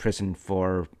been in prison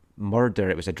for murder.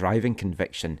 It was a driving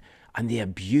conviction. And the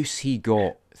abuse he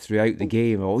got throughout the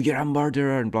game, oh, you're a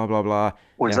murderer and blah, blah, blah.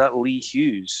 Was that Lee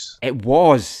Hughes? It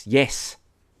was, yes.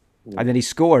 Yeah. And then he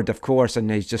scored, of course, and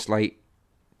he's just like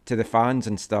to the fans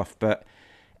and stuff. But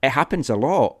it happens a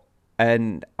lot.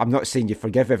 And I'm not saying you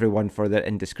forgive everyone for their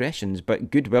indiscretions, but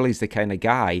Goodwillie's the kind of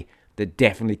guy that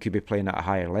definitely could be playing at a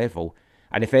higher level.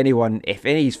 And if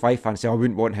any East Fife fans say, I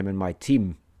wouldn't want him in my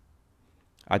team,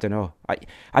 I don't know.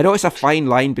 I know it's a fine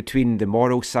line between the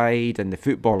moral side and the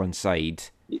footballing side.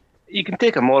 You can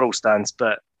take a moral stance,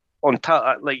 but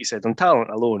like you said, on talent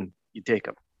alone, you take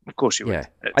him. Of course you would.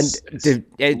 Yeah.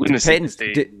 It depends.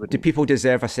 Do people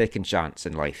deserve a second chance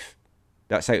in life?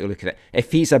 That's how to look at it.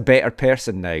 If he's a better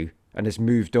person now and has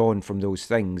moved on from those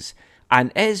things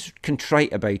and is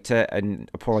contrite about it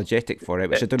and apologetic for it,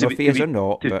 which I don't know if he is or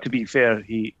not. To be fair,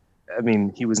 he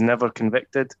was never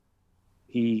convicted.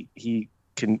 He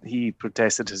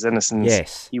protested his innocence.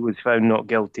 Yes. He was found not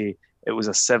guilty. It was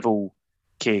a civil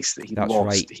case that he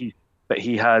lost. Right. But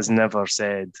he has never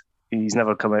said, he's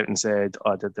never come out and said,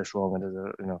 oh, I did this wrong.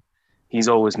 You know, he's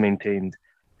always maintained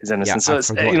his innocence. So it's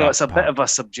a bit of a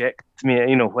subject to me,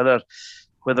 you know,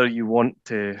 whether you want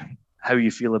to, how you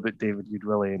feel about David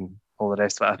Goodwillie and all the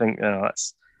rest of it. I think, you know,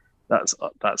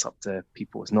 that's up to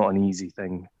people. It's not an easy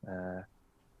thing.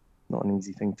 Not an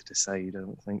easy thing to decide, I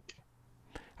don't think.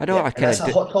 I know. That's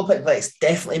a hot topic. Let's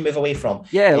definitely move away from.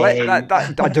 Yeah, I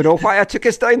don't know why I took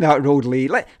us down that road, Lee.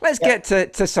 Let's get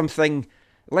to something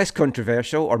less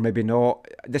controversial, or maybe not.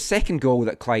 The second goal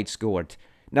that Clyde scored.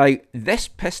 Now, this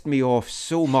pissed me off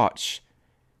so much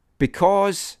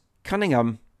because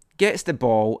Cunningham gets the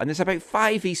ball, and there's about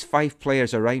 5 East Fife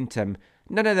players around him.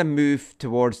 None of them move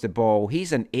towards the ball.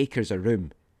 He's in acres of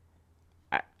room.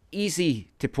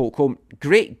 Easy to poke home.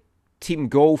 Great team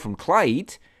goal from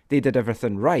Clyde. They did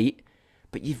everything right,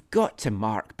 but you've got to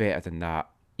mark better than that.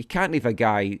 You can't leave a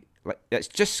guy that's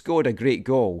just scored a great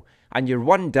goal and you're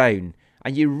 1 down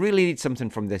and you really need something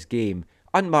from this game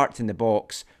unmarked in the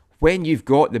box when you've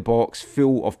got the box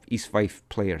full of East Fife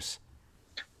players.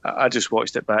 I just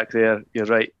watched it back there. You're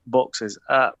right. Box is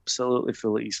absolutely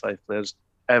full of East Fife players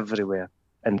everywhere,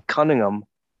 and Cunningham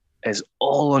is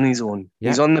all on his own.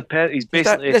 Yeah. He's on the he's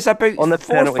basically there's about on the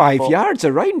 4 or 5 yards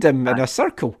around him in a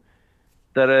circle.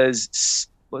 There is,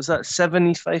 7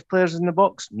 East Fife players in the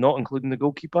box, not including the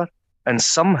goalkeeper, and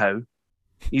somehow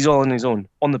he's all on his own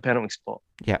on the penalty spot.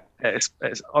 Yeah, it's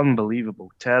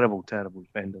unbelievable. Terrible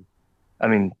defending. I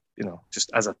mean, you know, just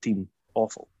as a team,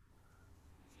 awful.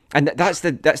 And that's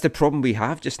the problem we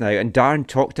have just now. And Darren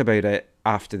talked about it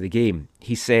after the game.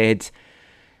 He said,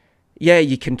 yeah,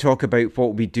 you can talk about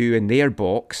what we do in their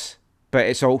box, but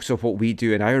it's also what we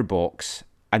do in our box.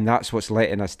 And that's what's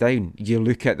letting us down. You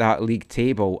look at that league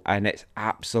table and it's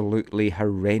absolutely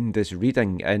horrendous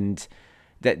reading. And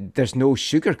that there's no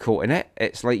sugarcoating it.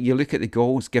 It's like you look at the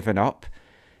goals given up.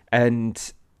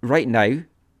 And right now,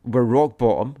 we're rock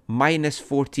bottom, minus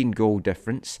 14 goal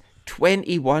difference,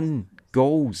 21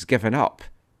 goals given up.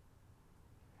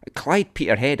 Clyde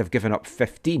Peterhead have given up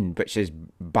 15, which is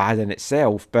bad in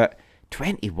itself, but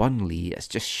 21, Lee, it's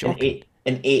just shocking.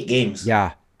 In eight games.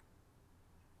 Yeah.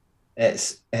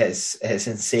 It's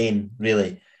insane,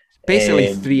 really.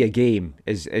 Basically 3 a game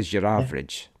is your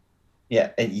average.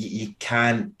 Yeah, and you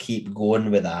can't keep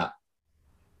going with that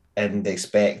and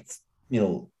expect,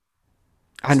 and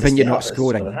when you're not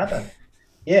scoring.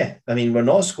 Yeah, I mean, we're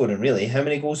not scoring, really. How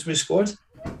many goals have we scored?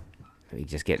 Let me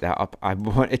just get that up. I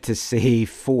wanted to say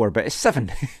 4, but it's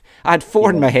 7. I had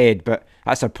 4 in my head, but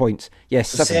that's our points. Yes,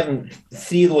 7.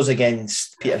 3 of those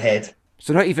against Peterhead.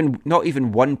 So not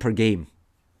even 1 per game.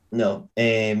 No, but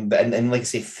and like I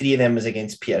say, 3 of them was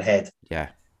against Peterhead. Yeah.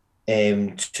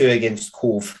 2 against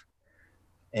Cove.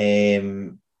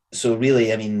 So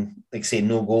really, I mean, like I say,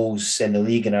 no goals in the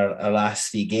league in our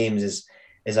last 3 games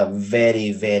is a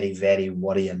very, very, very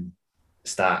worrying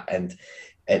stat. And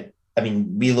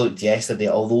we looked yesterday,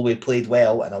 although we played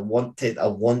well, and I want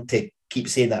to keep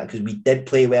saying that because we did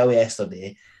play well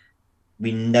yesterday.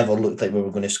 We never looked like we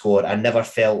were going to score. I never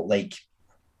felt like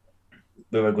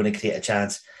we were going to create a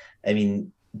chance. I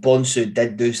mean, Bonsu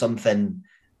did do something,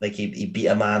 like he beat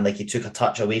a man, like he took a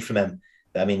touch away from him.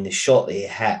 But I mean, the shot that he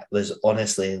hit was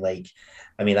honestly like,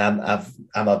 I mean,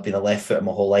 I've been a left footer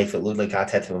my whole life. It looked like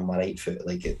I'd hit him on my right foot.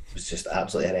 Like, it was just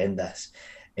absolutely horrendous.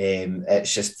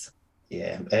 It's just,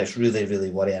 yeah, it's really,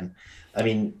 really worrying. I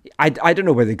mean, I don't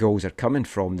know where the goals are coming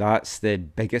from. That's the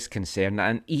biggest concern.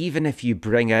 And even if you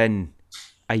bring in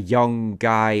a young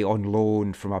guy on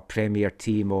loan from a Premier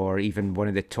team or even one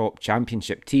of the top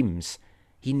Championship teams,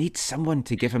 he needs someone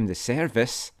to give him the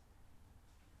service.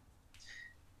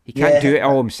 He can't do it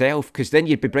all himself, because then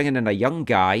you'd be bringing in a young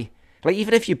guy. Like,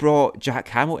 even if you brought Jack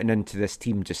Hamilton into this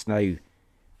team just now,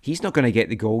 he's not going to get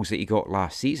the goals that he got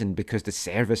last season because the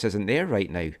service isn't there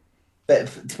right now. But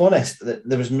to be honest,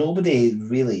 there was nobody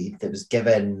really that was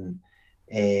given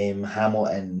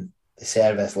Hamilton the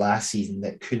service last season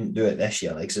that couldn't do it this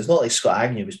year. Like, so it's not like Scott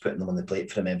Agnew was putting them on the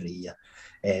plate for him every year,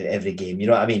 every game. You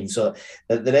know what I mean? So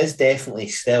there is definitely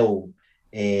still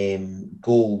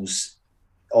goals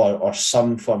or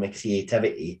some form of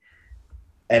creativity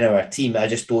in our team. I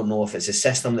just don't know if it's a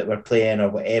system that we're playing or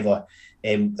whatever.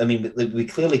 I mean, we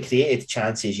clearly created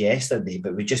chances yesterday,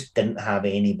 but we just didn't have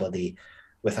anybody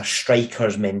with a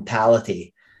striker's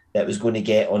mentality that was going to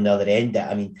get on the other end of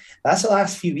it. I mean, that's the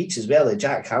last few weeks as well, that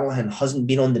Jack Hamilton hasn't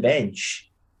been on the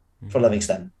bench for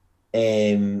Livingston.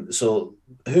 So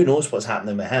who knows what's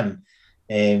happening with him.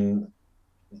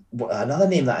 Another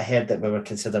name that I heard that we were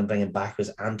considering bringing back was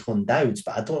Anton Dowds,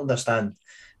 but I don't understand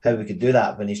how we could do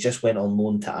that when he's just went on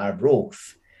loan to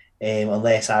Arbroath.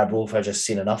 Unless Arbroath are just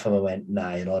seen enough of him and went,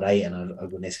 nah, you're all right, and are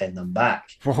going to send them back.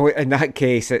 Well, in that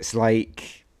case, it's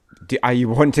like, are you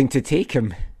wanting to take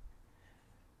him?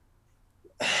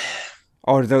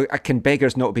 Or can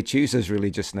beggars not be choosers really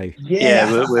just now?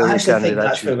 Yeah, I actually think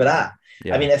that's where we're at.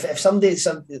 Yeah. I mean, if somebody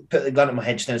put the gun at my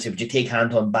head and said, would you take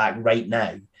Anton back right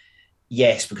now?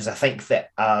 Yes, because I think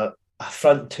that a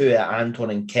front two at Anton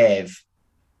and Kev,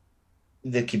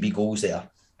 there could be goals there.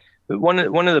 But one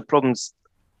of the problems,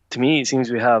 to me, it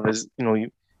seems we have is,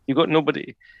 you've got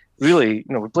nobody really.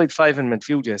 We played 5 in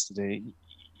midfield yesterday.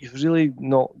 You've really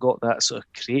not got that sort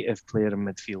of creative player in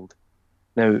midfield.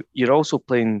 Now, you're also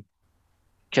playing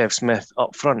Kev Smith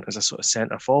up front as a sort of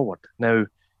centre forward. Now,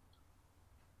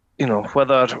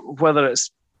 whether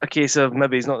it's a case of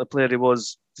maybe he's not the player he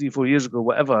was 3-4 years ago,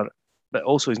 whatever, but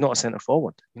also he's not a centre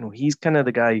forward. He's kind of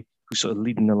the guy who's sort of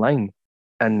leading the line.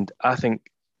 And I think,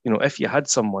 if you had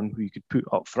someone who you could put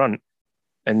up front,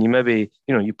 and you maybe,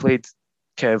 you played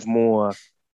Kev more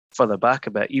further back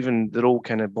a bit, even the role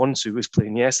kind of Bonsu was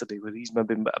playing yesterday, where he's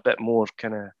maybe a bit more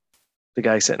kind of the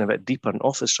guy sitting a bit deeper and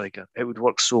off the striker, it would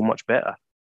work so much better.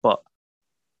 But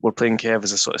we're playing Kev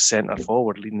as a sort of centre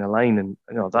forward leading the line, and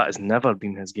that has never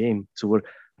been his game. So we're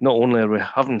not only are we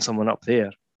having someone up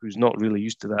there who's not really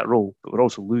used to that role, but we're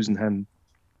also losing him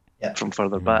from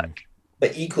further back.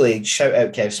 But equally, shout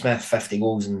out Kev Smith, 50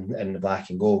 goals in the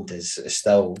black and gold is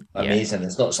still amazing. Yeah.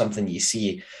 It's not something you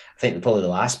see. I think probably the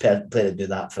last player to do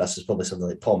that for us is probably something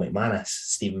like Paul McManus.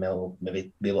 Stephen Mill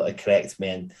maybe be able to correct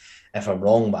me if I'm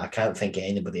wrong, but I can't think of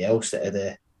anybody else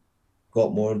that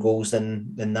got more goals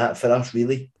than that for us,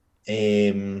 really.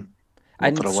 And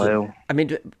for a while. I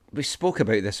mean, we spoke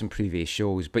about this in previous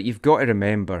shows, but you've got to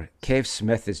remember, Kev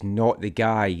Smith is not the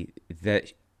guy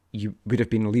that you would have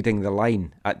been leading the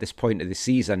line at this point of the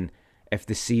season if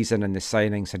the season and the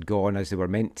signings had gone as they were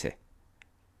meant to.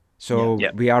 So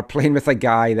we are playing with a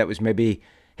guy that was maybe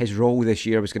his role this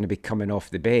year was going to be coming off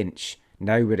the bench.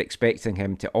 Now we're expecting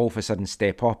him to all of a sudden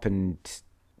step up and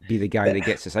be the guy that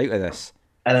gets us out of this.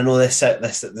 And I know this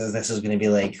is going to be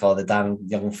like, the Darren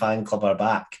Young fan club are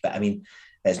back, but I mean,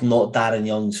 it's not Darren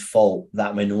Young's fault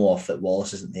that we know of that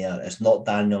Wallace isn't there. It's not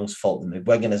Darren Young's fault that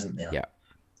McGuigan isn't there. Yeah.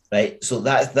 Right. So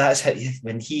that's how,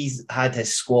 when he's had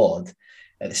his squad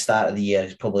at the start of the year,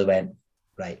 he probably went,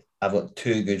 right, I've got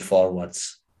 2 good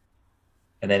forwards.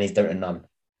 And then he's down to none.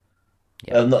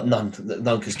 Yeah. Not none,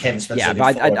 because Kevin Smith. Yeah,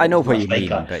 but I know what you mean.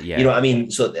 But yeah, you know what I mean.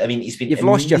 So I mean, he's been. You've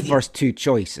lost your first 2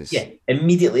 choices. Yeah,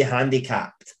 immediately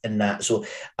handicapped in that. So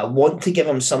I want to give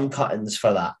him some cuttings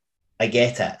for that. I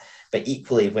get it, but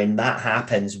equally, when that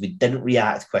happens, we didn't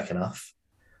react quick enough.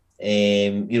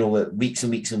 Weeks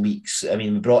and weeks and weeks. I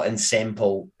mean, we brought in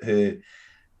Semple, who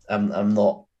I'm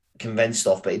not convinced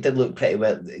of, but he did look pretty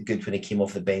good when he came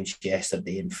off the bench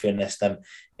yesterday, in fairness to him.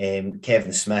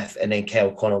 Kevin Smith, and then Kyle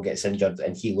Connell gets injured,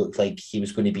 and he looked like he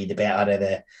was going to be the better of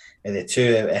the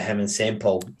two, out of him and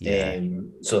Semple. Yeah.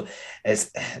 So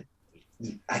it's,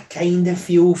 I kind of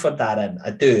feel for Darren, I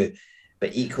do,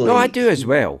 but equally, no, I do as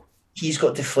well. He's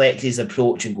got to flex his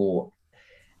approach and go,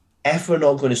 if we're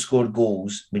not going to score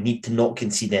goals, we need to not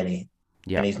concede any.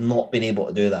 Yeah. And he's not been able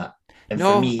to do that. And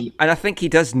no, for me, and I think he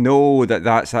does know that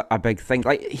that's a big thing.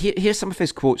 Like, here's some of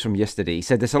his quotes from yesterday. He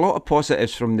said, there's a lot of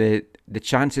positives from the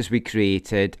chances we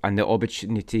created and the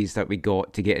opportunities that we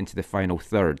got to get into the final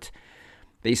third.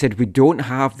 But he said, we don't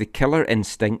have the killer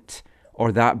instinct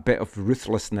or that bit of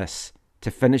ruthlessness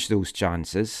to finish those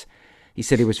chances. He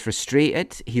said he was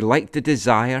frustrated. He liked the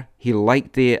desire. He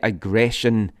liked the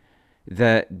aggression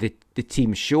that the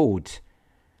team showed.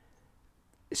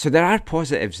 So there are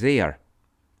positives there.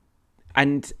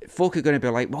 And folk are going to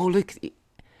be like, well, look,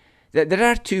 there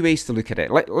are 2 ways to look at it.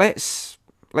 Let's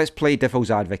play devil's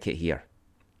advocate here.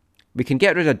 We can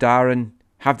get rid of Darren,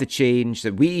 have the change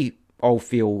that we all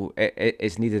feel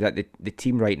is needed at the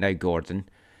team right now, Gordon.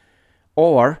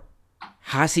 Or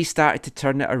has he started to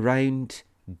turn it around?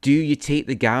 Do you take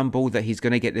the gamble that he's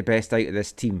going to get the best out of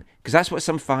this team? Because that's what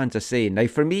some fans are saying. Now,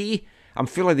 for me, I'm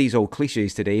full of these old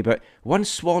cliches today, but one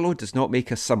swallow does not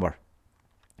make a summer.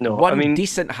 No, One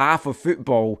decent half of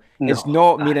football is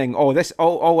not meaning, all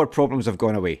our problems have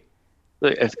gone away.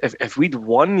 Look, if we'd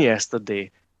won yesterday,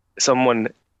 someone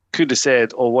could have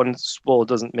said, one swallow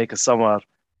doesn't make a summer.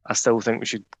 I still think we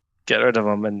should get rid of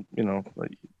him, and you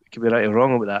could be right or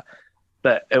wrong about that.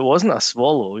 But it wasn't a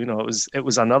swallow, it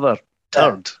was another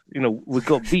turd. We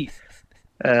got beat.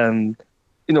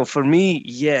 For me,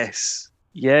 yes,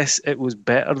 it was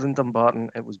better than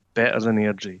Dumbarton. It was better than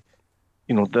Airdrie.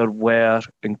 There were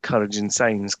encouraging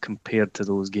signs compared to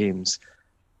those games.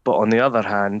 But on the other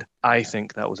hand, I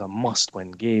think that was a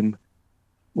must-win game,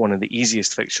 one of the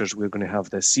easiest fixtures we're going to have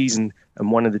this season,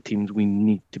 and one of the teams we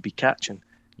need to be catching.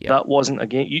 Yep. That wasn't a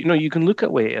game. You can look at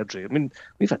away at Airdrie. I mean,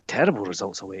 we've had terrible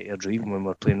results away at Airdrie, even when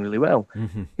we're playing really well.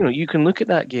 Mm-hmm. You can look at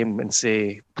that game and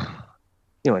say,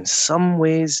 in some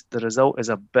ways, the result is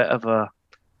a bit of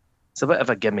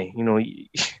a gimme.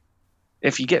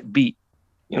 If you get beat,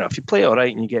 if you play all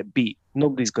right and you get beat,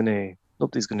 nobody's gonna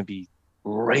be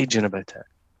raging about it.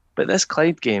 But this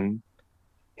Clyde game,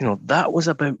 that was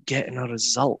about getting a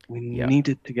result. We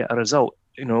needed to get a result.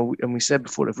 And we said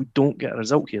before, if we don't get a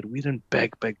result here, we're in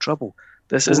big, big trouble.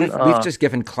 This isn't. We've just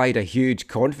given Clyde a huge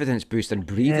confidence boost and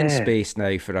breathing space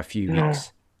now for a few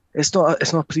weeks. It's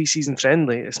not a pre-season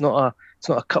friendly. It's not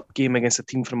a cup game against a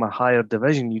team from a higher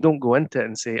division. You don't go into it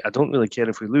and say, I don't really care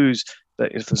if we lose,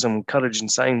 but if there's some encouraging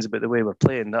signs about the way we're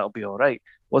playing, that'll be all right.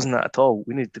 Wasn't that at all.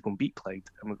 We needed to go and beat Clyde,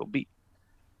 and we got beat.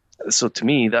 So to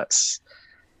me, that's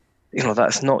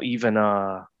not even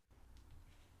a,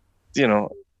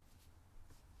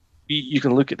 you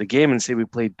can look at the game and say we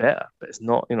played better, but it's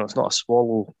not, it's not a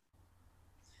swallow.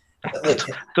 I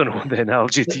don't know what the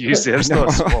analogy to use there. It's not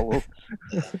a swallow.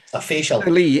 A facial.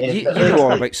 Lee, you know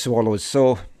all about swallows,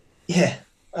 so. Yeah,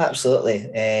 absolutely.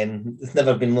 It's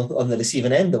never been on the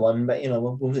receiving end of one, but,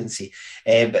 we'll see.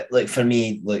 But, for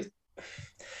me,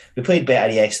 we played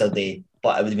better yesterday,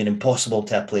 but it would have been impossible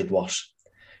to have played worse.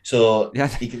 So,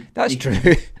 yeah, that's true.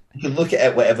 You can look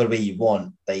at it whatever way you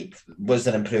want. Was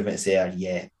there improvements there?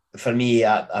 Yeah. For me,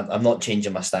 I'm not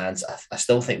changing my stance. I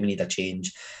still think we need a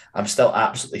change. I'm still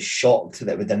absolutely shocked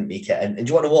that we didn't make it. And do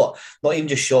you want to know what? Not even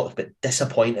just shocked, but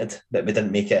disappointed that we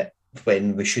didn't make it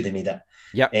when we should have made it.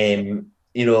 Yep.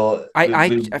 You know,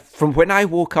 from when I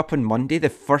woke up on Monday, the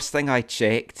first thing I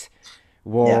checked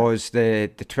was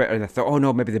the Twitter, and I thought, oh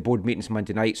no, maybe the board meeting's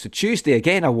Monday night. So Tuesday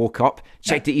again, I woke up,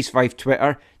 checked the East 5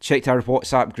 Twitter, checked our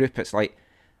WhatsApp group. It's like,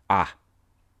 I'm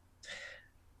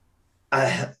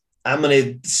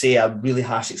going to say a really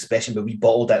harsh expression, but we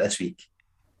bottled it this week.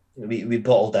 We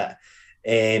bottled it.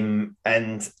 And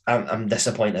I'm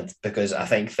disappointed because I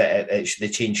think that the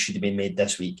change should have been made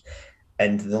this week.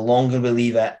 And the longer we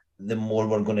leave it, the more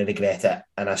we're going to regret it.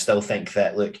 And I still think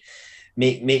that, look,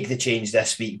 make the change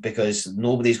this week because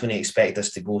nobody's going to expect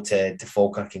us to go to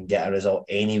Falkirk and get a result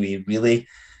anyway, really.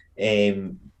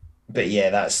 But yeah,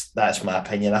 that's my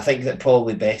opinion. I think that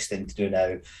probably best thing to do now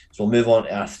is we'll move on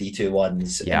to our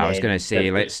 3-2-1s. Yeah, I was going to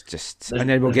say, let's just... And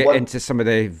then we'll get into some of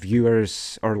the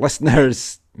viewers or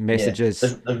listeners' messages.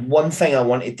 Yeah, there's one thing I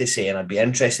wanted to say, and I'd be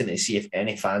interested to see if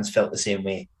any fans felt the same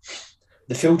way.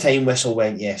 The full-time whistle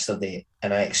went yesterday,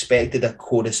 and I expected a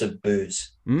chorus of boos.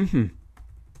 Mm-hmm.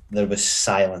 There was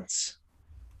silence.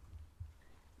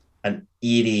 An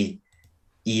eerie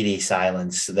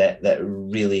silence that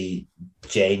really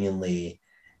genuinely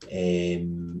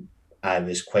I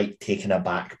was quite taken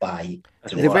aback by.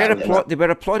 They were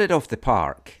applauded off the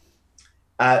park.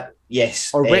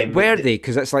 Yes. Or were they?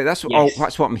 Because it's like that's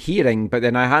what I'm hearing, but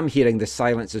then I am hearing the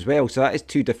silence as well. So that is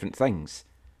two different things.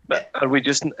 But are we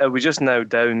just now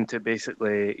down to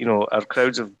basically, you know, our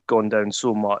crowds have gone down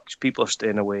so much, people are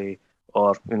staying away,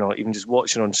 or you know, even just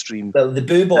watching on stream. Well, the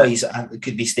boo boys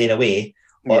could be staying away.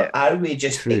 Or are we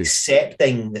just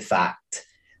accepting the fact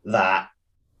that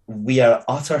we are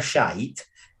utter shite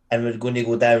and we're going to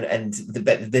go down? And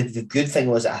the good thing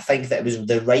was, I think that it was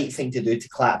the right thing to do to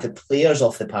clap the players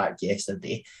off the park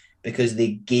yesterday because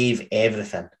they gave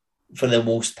everything for the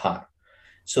most part.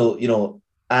 So, you know,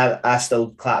 I still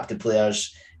clapped the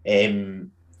players. Where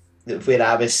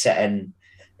I was sitting,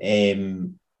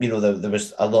 you know, there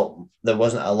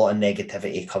wasn't a lot of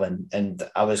negativity coming, and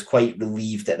I was quite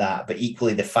relieved at that. But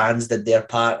equally, the fans did their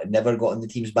part and never got on the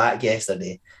team's back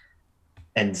yesterday,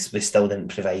 and we still didn't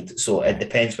provide. So it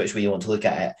depends which way you want to look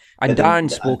at it. And Darren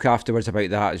spoke afterwards about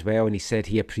that as well, and he said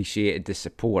he appreciated the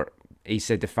support. He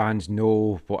said the fans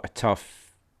know what a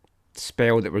tough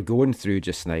spell that we're going through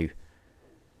just now.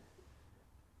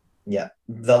 Yeah,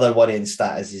 the other worrying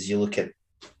stat is you look at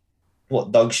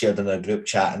what Doug shared in our group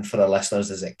chat, and for our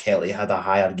listeners, is that Kelty had a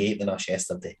higher gate than us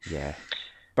yesterday. Yeah,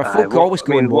 but folk always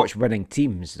go and watch winning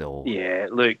teams, though. Yeah,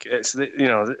 look, it's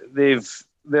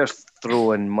they're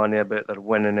throwing money about. They're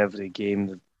winning every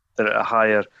game. They're at a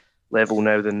higher level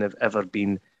now than they've ever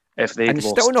been. If they and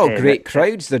still not great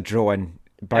crowds they're drawing.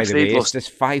 By the way, it's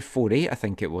just 548, I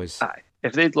think it was. Aye.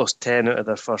 If they'd lost 10 out of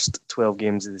their first 12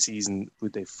 games of the season,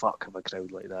 would they have a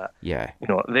crowd like that? Yeah. You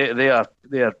know, they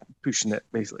are pushing it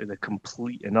basically the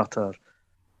complete and utter,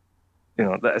 you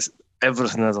know,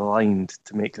 everything is aligned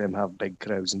to make them have big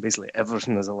crowds, and basically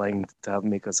everything is aligned to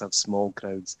make us have small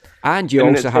crowds. And you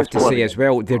also have to say as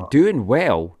well, they're doing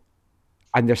well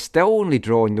and they're still only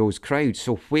drawing those crowds.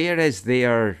 So where is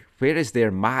their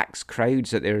max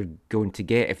crowds that they're going to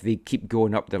get if they keep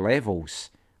going up the levels?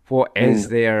 What is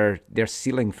their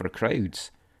ceiling for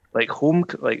crowds? Like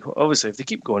obviously, if they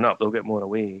keep going up, they'll get more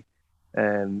away.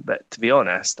 But to be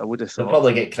honest, I would have thought they'll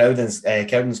probably get Cowden's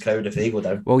crowd if they go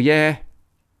down. Well, yeah,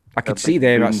 I could see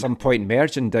them at some point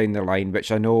merging down the line, which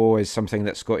I know is something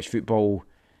that Scottish football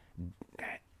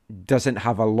doesn't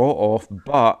have a lot of.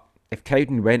 But if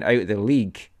Cowden went out of the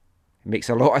league, it makes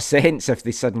a lot of sense if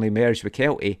they suddenly merged with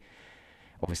Kelty.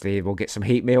 Obviously, we'll get some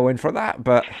hate mail in for that,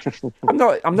 but I'm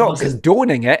not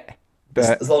condoning it.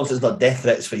 But as long as it's not death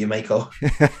threats for you, Michael.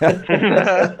 We've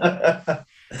got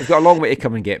a long way to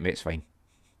come and get, mate. It's fine.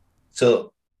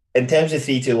 So, in terms of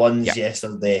 3-2-1s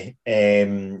yesterday,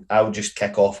 I'll just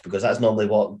kick off because that's normally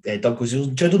what Doug goes,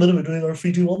 gentlemen, we're doing our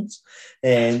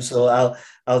 3-2-1s. So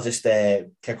I'll just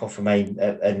kick off for mine.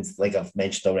 And like I've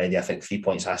mentioned already, I think 3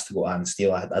 points has to go to Aaron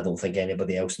Steele. I don't think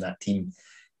anybody else in that team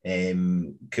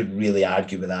could really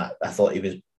argue with that. I thought he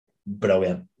was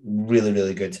brilliant, really,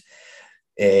 really good.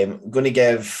 Going to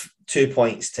give 2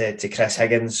 points to Chris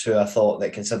Higgins, who I thought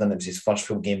that, considering it was his first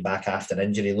full game back after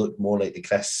injury, looked more like the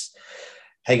Chris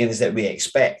Higgins that we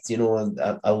expect. You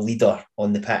know, a leader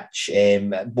on the pitch.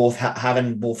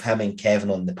 Having both him and Kevin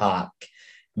on the park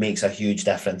makes a huge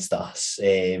difference to us.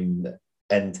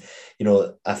 And, you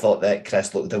know, I thought that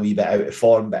Chris looked a wee bit out of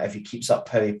form, but if he keeps up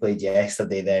how he played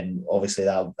yesterday, then obviously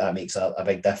that makes a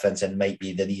big difference and might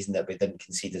be the reason that we didn't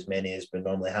concede as many as we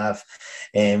normally have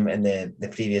in the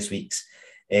previous weeks.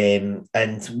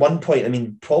 And one point, I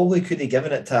mean, probably could have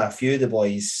given it to a few of the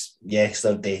boys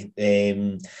yesterday.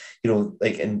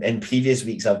 Like in previous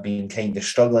weeks, I've been kind of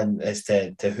struggling as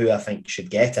to who I think should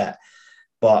get it.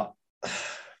 But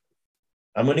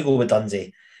I'm going to go with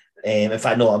Dunsey. In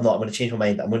fact, no, I'm not. I'm going to change my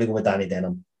mind. I'm going to go with Danny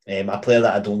Denham. A player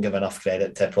that I don't give enough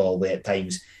credit to probably at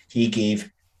times. He gave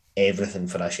everything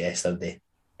for us yesterday.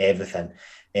 Everything.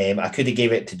 I could have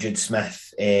gave it to Jude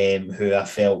Smith, who I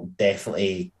felt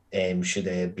definitely should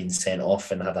have been sent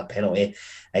off and had a penalty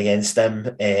against him.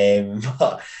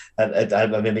 But I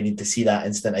maybe need to see that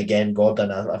incident again.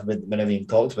 Gordon, I've never even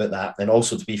talked about that. And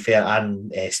also, to be fair,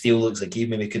 and Steele looks like he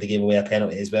maybe could have given away a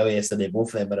penalty as well yesterday.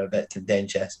 Both of them are a bit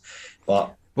contentious.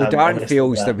 But Darren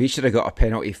feels that we should have got a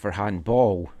penalty for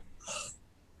handball.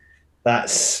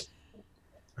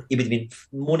 He would have been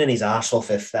moaning his arse off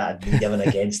if that had been given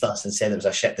against us and said it was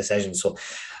a shit decision. So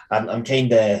I'm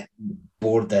kind of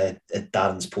bored at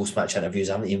Darren's post-match interviews.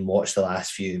 I haven't even watched the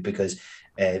last few because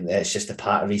it's just a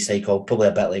part of recycle, probably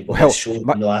a bit like what it's shown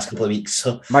in the last couple of weeks.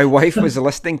 So my wife was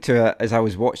listening to it as I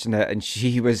was watching it, and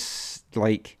she was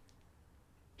like,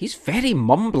 "He's very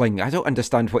mumbling. I don't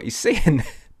understand what he's saying."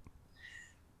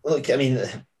 Look, I mean,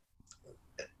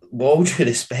 with all due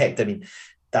respect, I mean,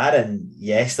 Darren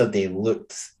yesterday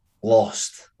looked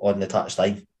lost on the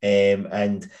touchline,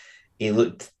 and he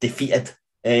looked defeated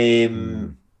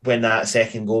when that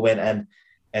second goal went in,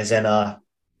 as in I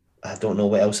don't know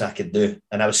what else I could do.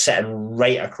 And I was sitting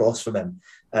right across from him,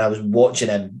 and I was watching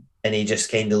him, and he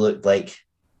just kind of looked like,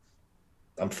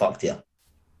 I'm fucked here.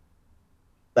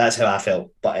 That's how I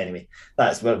felt. But anyway,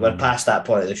 we're past that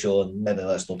point of the show, and maybe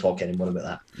let's not talk anymore about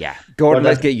that. Yeah. Gordon,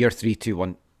 let's get your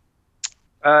 3-2-1.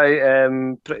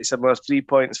 Pretty similar. 3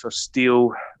 points for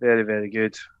Steele. Very, very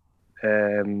good.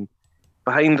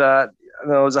 Behind that,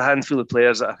 there was a handful of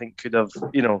players that I think could have,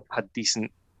 had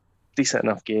decent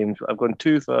enough games. I've gone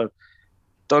 2 for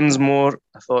Dunsmore.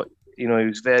 I thought, he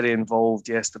was very involved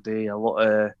yesterday. A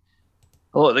lot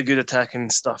of the good attacking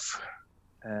stuff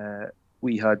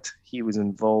he was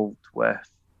involved with.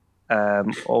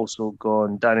 Also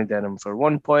gone Danny Denham for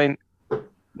 1 point.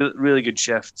 Really good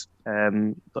shift.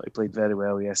 Thought he played very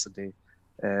well yesterday.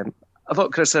 I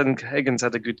thought Chris Higgins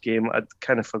had a good game. I'd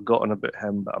kind of forgotten about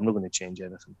him, but I'm not going to change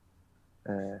anything.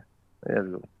 There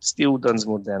we go. Steele,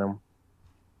 Dunsmore, Denham.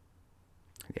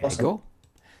 There you go.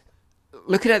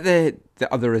 Looking at the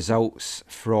other results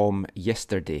from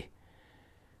yesterday,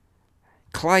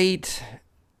 Clyde,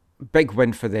 big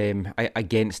win for them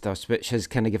against us, which has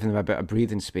kind of given them a bit of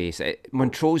breathing space.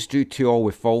 Montrose drew 2-2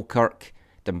 with Falkirk.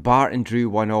 Dumbarton drew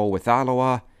 1-1 with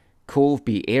Alloa. Cove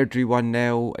beat Airdrie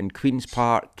 1-0, and Queen's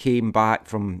Park came back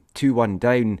from 2-1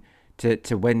 down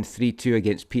to win 3-2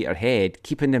 against Peterhead,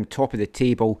 keeping them top of the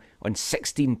table on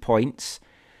 16 points.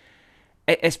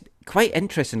 It's quite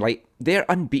interesting, like, they're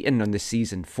unbeaten on the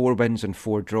season, 4 wins and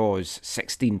 4 draws,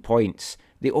 16 points.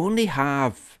 They only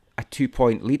have a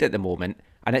 2-point lead at the moment,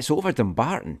 and it's over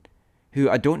Dumbarton, who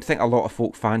I don't think a lot of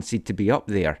folk fancied to be up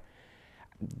there.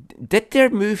 Did their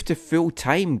move to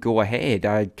full-time go ahead?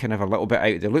 I kind of a little bit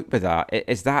out of the loop with that.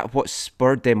 Is that what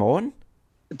spurred them on?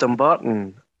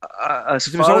 Dumbarton, there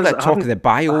was all that talk of the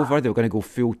buy-over, they were going to go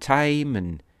full-time,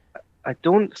 and I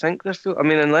don't think they're full. I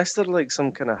mean, unless they're like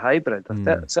some kind of hybrid.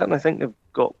 I certainly think they've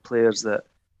got players that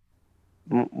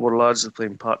were largely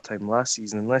playing part-time last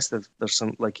season, unless there's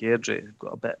some, like Airdrie, who've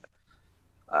got a bit.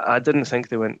 I didn't think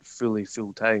they went fully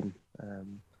full-time.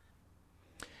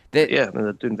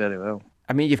 They're doing very well.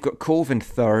 I mean, you've got Cove in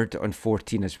 3rd on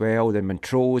 14 as well, then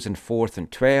Montrose in 4th on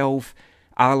 12,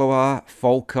 Alloa,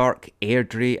 Falkirk,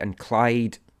 Airdrie and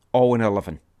Clyde all on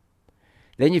 11.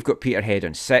 Then you've got Peterhead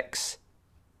on 6,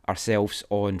 ourselves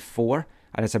on 4,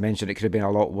 and as I mentioned, it could have been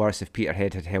a lot worse if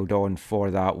Peterhead had held on for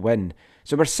that win.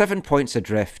 So we're 7 points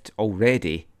adrift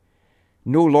already.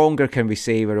 No longer can we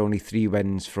say we're only 3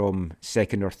 wins from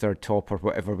 2nd or 3rd top or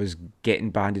whatever was getting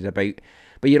bandied about.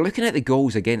 But you're looking at the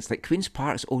goals against, like Queen's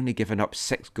Park's only given up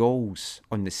 6 goals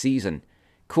on the season.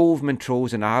 Cove,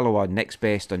 Montrose and Alloa next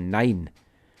best on 9.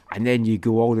 And then you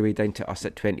go all the way down to us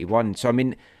at 21. So, I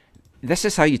mean, this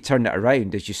is how you turn it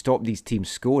around, is you stop these teams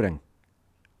scoring.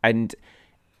 And,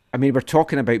 I mean, we're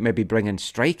talking about maybe bringing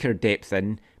striker depth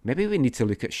in. Maybe we need to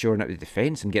look at shoring up the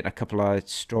defence and getting a couple of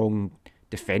strong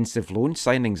defensive loan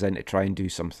signings in to try and do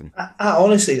something. I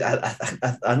honestly, I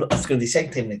was going to be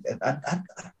second time. I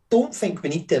don't think we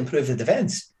need to improve the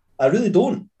defence. I really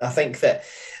don't. I think that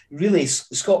really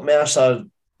Scott Mercer,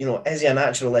 is he a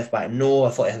natural left back? No, I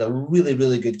thought he had a really,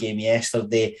 really good game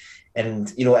yesterday.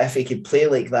 And, if he could play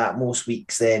like that most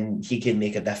weeks, then he can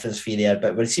make a difference for you there.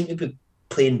 But we seem to be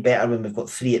playing better when we've got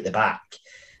 3 at the back.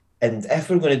 And if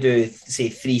we're going to do, say,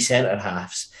 3 centre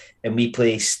halves, and we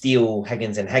play Steele,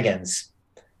 Higgins, and Higgins,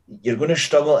 you're going to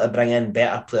struggle to bring in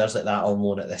better players like that on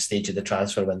loan at this stage of the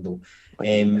transfer window.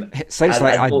 It sounds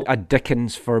like a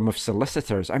Dickens firm of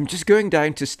solicitors. I'm just going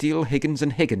down to Steele, Higgins,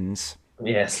 and Higgins.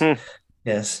 Yes.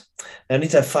 Yes. I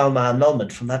need to file my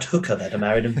annulment from that hooker that I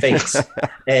married in Vegas.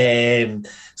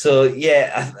 So,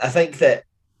 yeah, I think that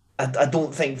I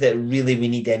don't think that really we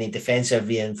need any defensive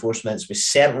reinforcements. We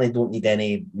certainly don't need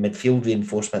any midfield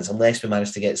reinforcements unless we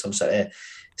manage to get some sort of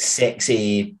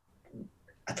sexy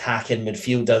attacking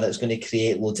midfielder that's going to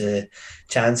create loads of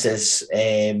chances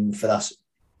for us.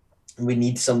 We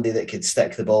need somebody that could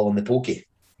stick the ball in the pokey.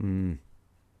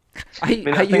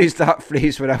 I used that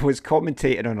phrase when I was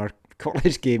commentating on our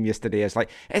college game yesterday. It's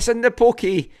like, it's in the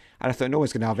pokey. And I thought no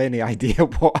one's going to have any idea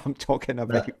what I'm talking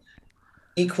about.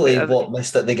 Equally, what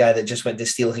missed it, the guy that just went to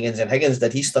Steele, Higgins, and Higgins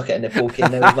did. He stuck it in the pokey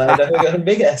and now he's married a hooker in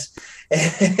Vegas.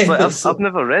 I've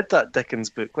never read that Dickens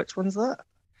book. Which one's that?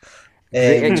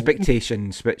 Great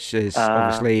Expectations, which is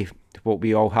obviously what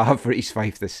we all have for East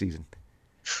Fife this season.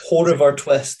 Horror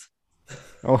twist.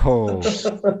 Oh.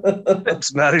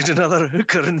 Pip's married another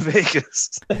hooker in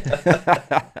Vegas.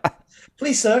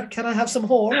 Please, sir, can I have some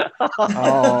whore?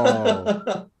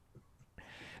 Oh.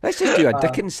 Let's just do a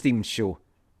Dickens themed show.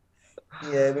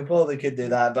 Yeah, we probably could do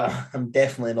that, but I'm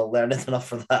definitely not learning enough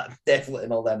for that. Definitely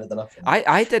not learning enough for that.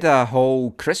 I did a whole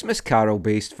Christmas carol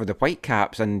based for the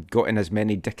Whitecaps and got in as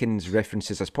many Dickens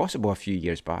references as possible a few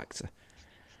years back. So.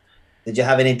 Did you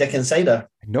have any Dickens cider?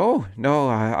 No,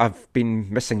 I've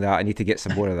been missing that. I need to get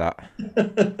some more of that.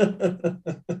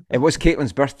 It was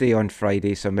Caitlin's birthday on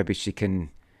Friday, so maybe she can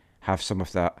have some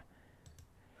of that.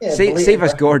 Yeah, Save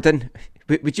us, Gordon.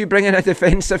 Would you bring in a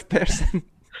defensive person?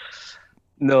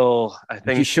 No, I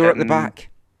think... You sure at the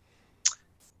back?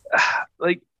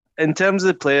 Like, in terms of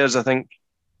the players, I think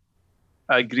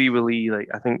I agree with Lee. Like,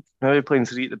 I think maybe playing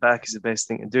three at the back is the best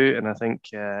thing to do, and I think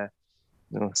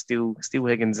Steele,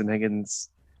 Higgins, and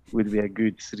Higgins would be a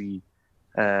good three.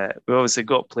 We've obviously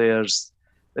got players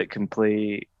that can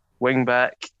play wing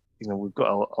back. We've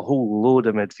got a whole load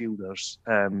of midfielders,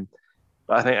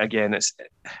 but I think again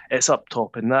it's up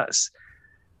top, and that's.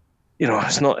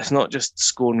 It's not just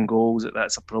scoring goals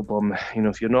that's a problem.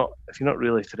 If you're not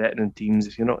really threatening teams,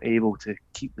 if you're not able to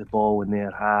keep the ball in their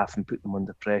half and put them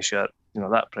under pressure,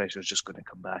 that pressure is just going to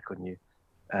come back on you.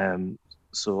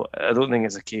 So I don't think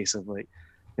it's a case of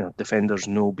defenders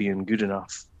no being good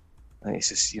enough. I think it's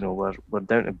just we're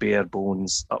down to bare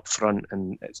bones up front,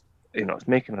 and it's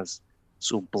making us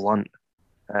so blunt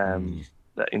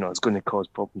that it's going to cause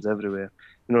problems everywhere.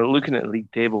 Looking at the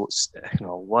league table, it's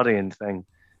a worrying thing.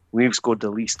 We've scored the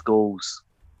least goals.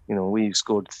 We've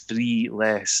scored 3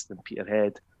 less than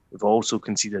Peterhead. We've also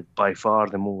conceded by far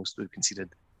the most. We've conceded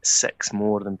 6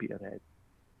 more than Peterhead.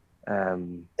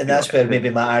 And that's where maybe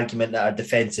my argument that our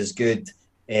defence is good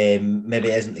maybe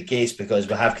isn't the case, because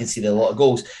we have conceded a lot of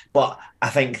goals. But I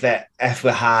think that if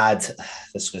we had,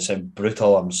 this is going to sound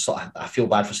brutal, I feel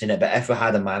bad for saying it, but if we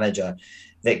had a manager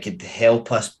that could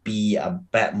help us be a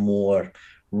bit more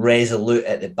resolute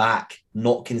at the back,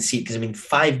 not concede, because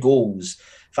 5 of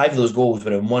those goals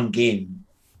were in one game.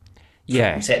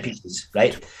 Yeah, from set pieces,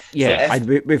 right? Yeah,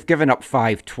 so we've given up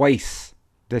 5 twice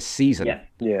this season.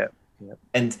 Yeah.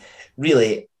 And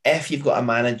really, if you've got a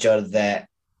manager that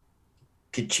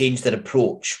could change their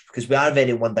approach, because we are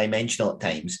very one-dimensional at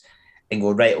times, and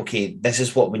go, right, okay, this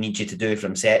is what we need you to do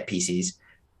from set pieces,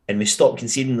 and we stop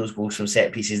conceding those goals from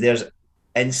set pieces, there's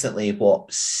instantly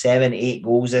 7-8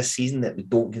 goals this season that we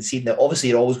don't concede. Now obviously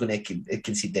you're always going to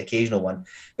concede the occasional one,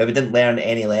 but we didn't learn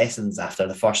any lessons after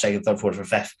the first, second, third, fourth or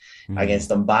fifth against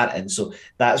Dumbarton. So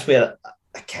that's where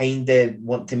I kind of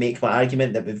want to make my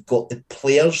argument that we've got the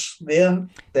players there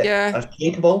that are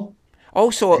capable.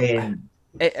 Also,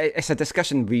 it's a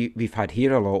discussion we've had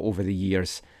here a lot over the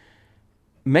years.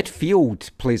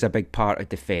 Midfield plays a big part of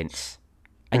defence.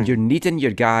 And you're needing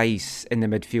your guys in the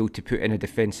midfield to put in a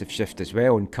defensive shift as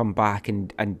well and come back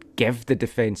and give the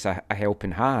defence a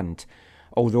helping hand.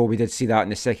 Although we did see that in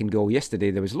the second goal yesterday.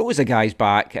 There was loads of guys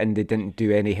back and they didn't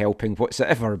do any helping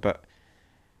whatsoever. But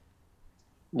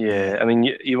yeah,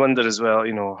 you wonder as well.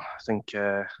 I think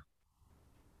I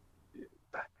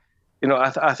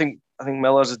think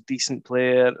Miller's a decent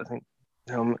player. I think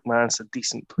McMahon's a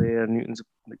decent player. Newton's a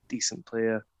decent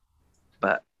player.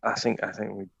 But I think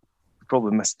we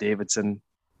probably miss Davidson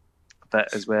a bit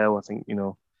as well. I think,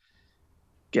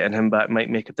 getting him back might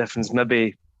make a difference.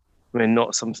 Maybe,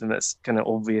 not something that's kind of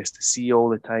obvious to see all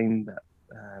the time.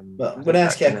 But I'm going to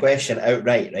ask you a question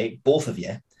outright, right? Both of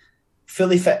you.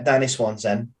 Fully fit Danny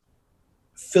Swanson,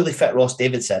 fully fit Ross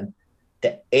Davidson.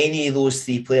 Did any of those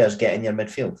 3 players get in your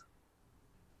midfield?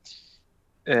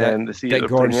 The three that are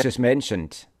Gordon's playing, just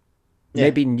mentioned. Yeah.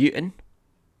 Maybe Newton,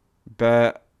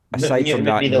 but aside Newton from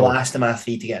that, would be the no. last of my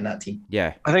three to get in that team.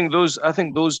 Yeah. I think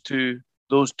those two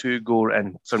go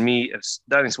in. For me, if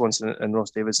Danny Swanson and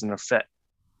Ross Davidson are fit,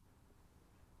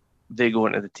 they go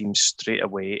into the team straight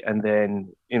away. And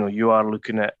then, you are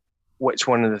looking at which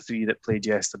one of the three that played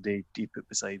yesterday do you put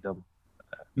beside them?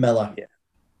 Miller. Yeah.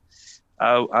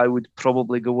 I would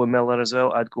probably go with Miller as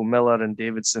well. I'd go Miller and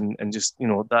Davidson, and just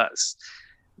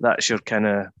that's your kind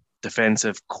of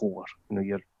defensive core.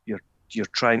 You're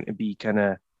trying to be kind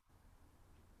of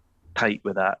tight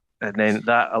with that, and then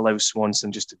that allows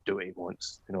Swanson just to do what he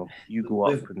wants. You go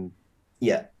up and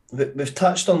yeah. We've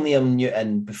touched on Liam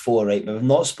Newton before, right? But we've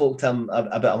not spoke to him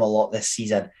about him a lot this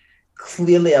season.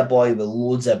 Clearly a boy with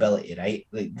loads of ability, right?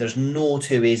 Like, there's no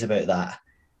two ways about that.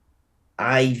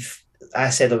 I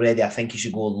said already, I think he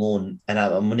should go on loan, and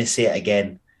I'm going to say it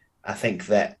again. I think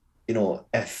that,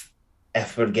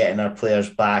 if we're getting our players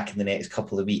back in the next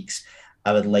couple of weeks,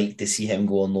 I would like to see him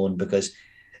go on loan, because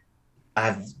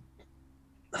I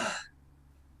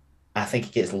think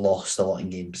he gets lost a lot in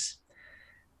games.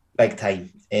 Big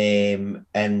time.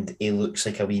 And he looks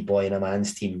like a wee boy in a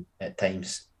man's team at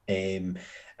times.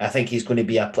 I think he's going to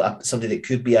be somebody that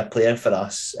could be a player for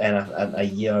us in a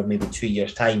year, maybe 2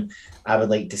 years' time. I would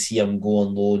like to see him go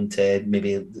on loan to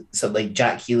maybe something like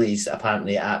Jack Healy's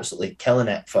apparently absolutely killing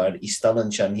it for East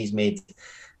Stirlingshire, and he's made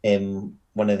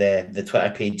one of the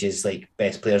Twitter pages like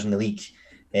best players in the league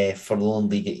for the Lowland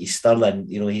League at East Stirling.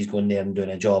 He's going there and doing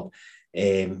a job.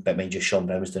 But mind you, Sean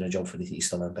Brown was doing a job for the East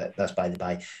Stirling, but that's by the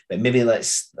by. But maybe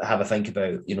let's have a think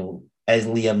about, is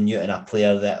Liam Newton a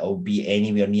player that will be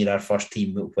anywhere near our first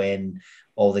team when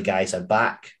all the guys are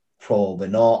back? Probably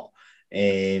not.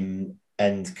 And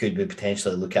could we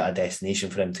potentially look at a destination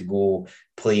for him to go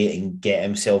play and get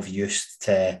himself used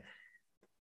to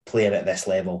playing at this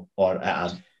level, or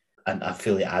at a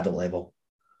fully adult level?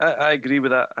 I agree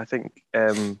with that. I think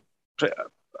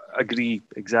agree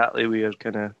exactly with your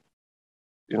kind of,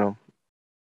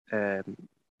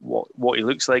 what he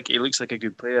looks like. He looks like a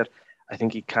good player. I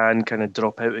think he can kind of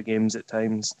drop out of games at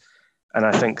times, and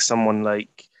I think someone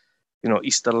like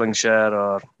East Stirlingshire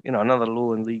or another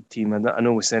Lowland League team. And I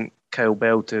know we sent Kyle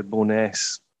Bell to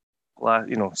Bo'ness,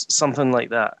 something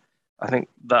like that. I think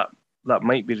that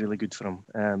might be really good for him.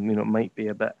 It might be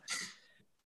a bit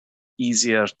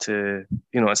easier to,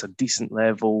 it's a decent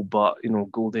level, but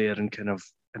go there and kind of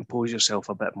impose yourself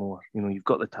a bit more. You've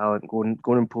got the talent. Go and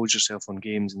impose yourself on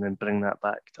games, and then bring that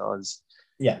back to us.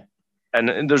 Yeah.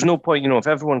 And there's no point, if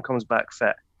everyone comes back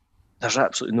fit, there's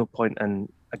absolutely no point in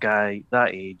a guy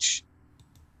that age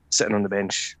sitting on the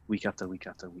bench week after week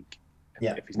after week.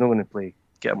 Yeah. If he's not going to play,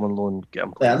 get him on loan, get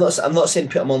him playing. Yeah, I'm not saying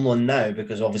put him on loan now,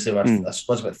 because obviously I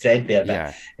suppose about threadbare.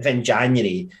 But if in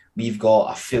January we've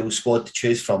got a full squad to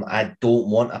choose from, I don't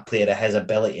want a player of his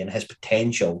ability and his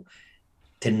potential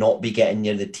to not be getting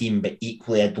near the team. But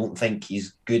equally, I don't think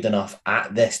he's good enough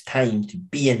at this time to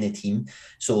be in the team.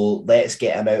 So let's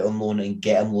get him out on loan and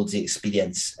get him loads of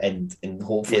experience, and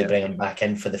hopefully bring him back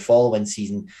in for the following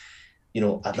season.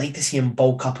 I'd like to see him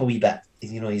bulk up a wee bit.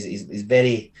 He's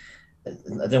very,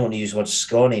 I don't want to use the word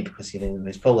scrawny, because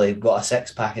he's probably got a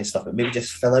six pack and stuff, but maybe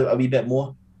just fill out a wee bit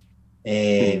more.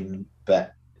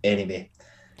 But anyway,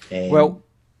 well,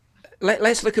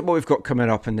 let's look at what we've got coming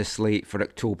up in the slate for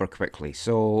October quickly.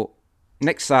 So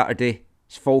next Saturday,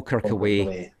 it's Falkirk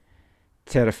away.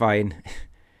 Terrifying.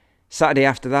 Saturday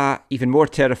after that, even more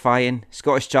terrifying.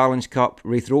 Scottish Challenge Cup,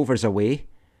 Raith Rovers away.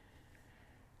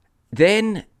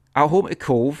 Then at home to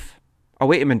Cove,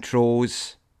 away to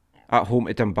Montrose, at home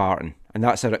to Dumbarton. And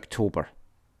that's in October.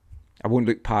 I won't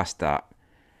look past that.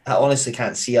 I honestly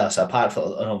can't see us, apart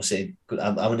from, and obviously,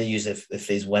 I'm going to use the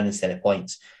phrase win instead of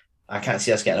points. I can't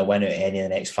see us getting a win out of any of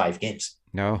the next 5 games.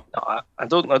 No. I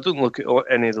don't look at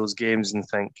any of those games and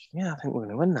think, I think we're going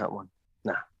to win that one.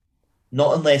 Nah.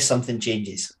 Not unless something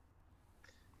changes.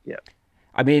 Yeah.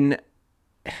 I mean,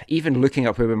 even looking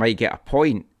up where we might get a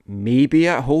point, maybe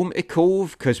at home to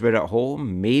Cove because we're at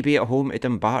home, maybe at home to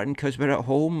Dumbarton because we're at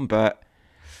home, but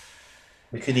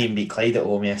we couldn't even beat Clyde at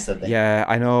home yesterday. Yeah,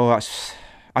 I know.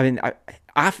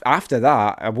 After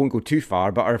that, I won't go too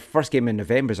far, but our first game in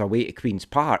November is away to Queen's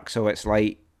Park, so it's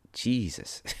like,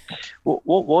 Jesus. What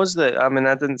was the? I mean,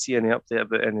 I didn't see any update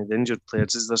about any of the injured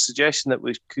players. Is there a suggestion that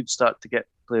we could start to get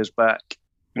players back,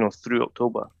 through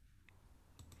October?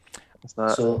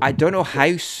 So, I don't know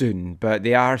how soon, but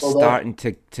they are starting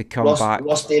to come back.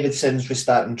 Ross Davidson's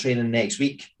restarting training next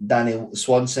week. Danny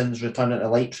Swanson's returning to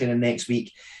light training next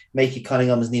week. Mikey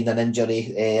Cunningham's needing an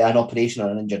injury, an operation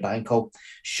on an injured ankle.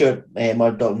 Stuart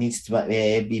Murdoch needs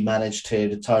to be managed to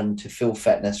return to full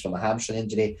fitness from a hamstring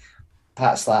injury.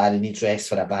 Pat Slattery needs rest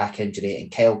for a back injury,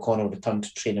 and Kyle Connor returned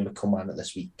to training with Kilmarnock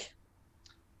this week.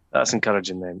 That's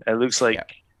encouraging then. It looks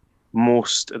like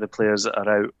most of the players that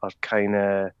are out are kind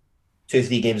of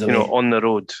 2-3 games away. On the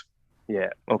road. Yeah,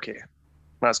 okay.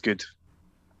 That's good.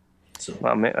 So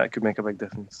that could make a big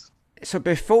difference. So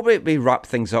before we wrap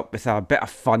things up with a bit of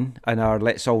fun and our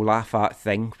let's all laugh at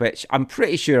thing, which I'm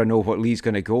pretty sure I know what Lee's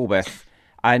going to go with,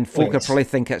 and folk will probably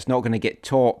think it's not going to get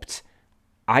topped,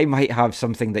 I might have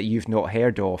something that you've not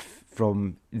heard of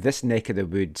from this neck of the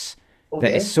woods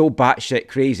that is so batshit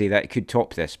crazy that it could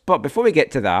top this. But before we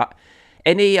get to that,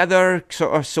 any other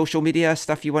sort of social media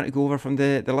stuff you want to go over from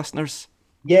the listeners?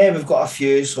 Yeah, we've got a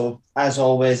few. So as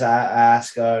always, I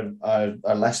ask our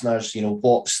listeners,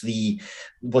 what do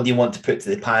you want to put to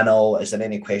the panel? Is there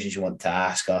any questions you want to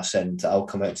ask us? And I'll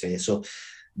come out to you. So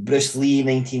Bruce Lee,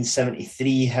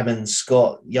 1973, him and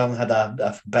Scott Young had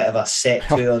a bit of a set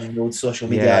to on the old social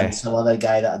media, and some other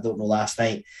guy that I don't know last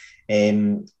night.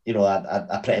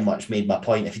 I pretty much made my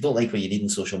point. If you don't like what you read in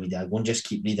social media, go and just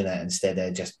keep reading it instead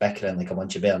of just bickering like a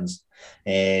bunch of bairns.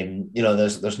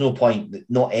 There's no point.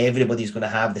 Not everybody's going to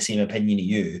have the same opinion of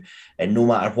you, and no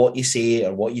matter what you say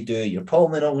or what you do, you're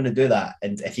probably not going to do that.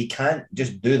 And if you can't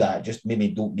just do that, just maybe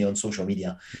don't be on social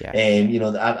media.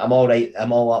 I'm all right.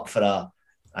 I'm all up for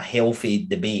a healthy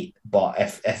debate, but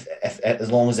if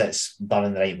as long as it's done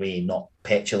in the right way, not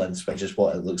petulance, which is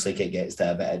what it looks like it gets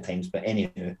to a bit at times. But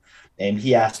anywho,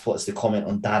 he asked what's the comment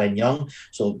on Darren Young.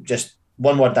 So just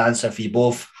one word answer for you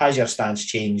both. Has your stance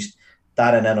changed?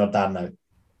 Darren in or Darren out?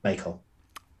 Michael?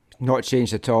 Not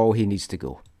changed at all. He needs to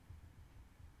go.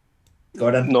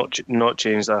 Gordon? Not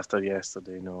changed after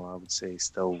yesterday. No, I would say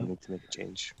still need to make a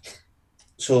change.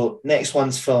 So next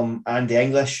one's from Andy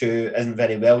English, who isn't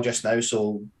very well just now.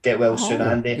 So get well soon,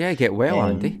 Andy. Yeah, get well,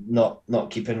 Andy. Not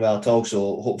keeping well at all.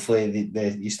 So hopefully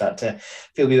you start to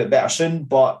feel a wee bit better soon.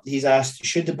 But he's asked,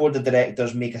 should the board of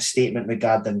directors make a statement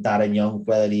regarding Darren Young,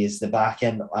 whether he is the back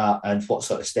end and what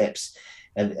sort of steps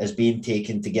is being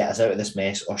taken to get us out of this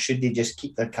mess, or should they just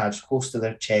keep their cards close to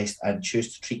their chest and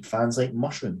choose to treat fans like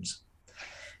mushrooms?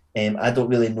 I don't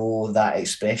really know that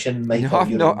expression, Michael.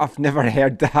 No, I've never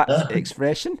heard that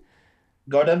expression.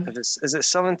 Gordon? Is it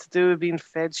something to do with being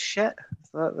fed shit?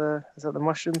 Is that the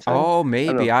mushroom thing? Oh,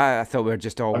 maybe. I thought we were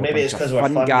just all maybe it's because we're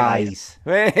fun guys.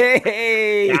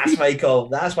 Hey! That's Michael.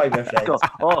 That's why we're friends.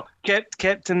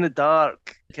 Kept in the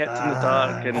dark. Kept in the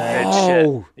dark and fed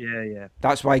shit. Yeah.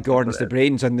 That's why Gordon's the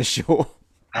brains on the show.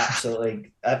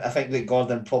 Absolutely. I think that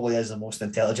Gordon probably is the most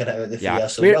intelligent out of the three.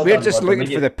 So we're just Gordon,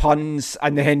 looking for the puns,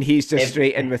 and then he's just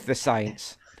straight in with the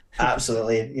science.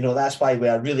 Absolutely. That's why we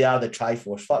really are the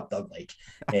Triforce. Fuck Doug,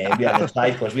 we are the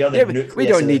Triforce. We are the nucleus. We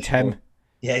don't need him.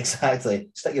 Yeah, exactly.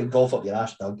 Stick your golf up your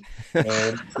ass, Doug.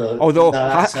 Although,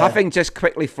 having just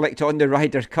quickly flicked on the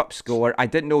Ryder Cup score, I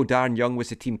didn't know Darren Young was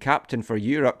the team captain for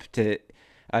Europe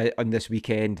on this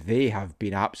weekend. They have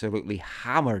been absolutely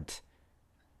hammered.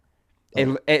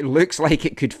 It looks like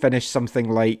it could finish something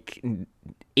like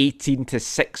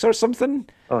 18-6 or something.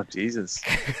 Oh, Jesus.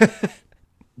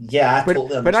 Yeah, I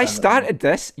totally when I started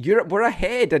this, Europe were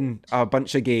ahead in a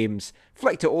bunch of games.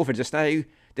 Flicked it over just now.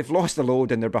 They've lost the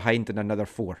load and they're behind in another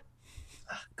 4.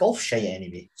 Golf shite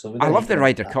anyway. So I love the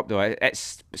Ryder Cup though.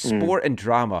 It's sport and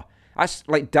drama. That's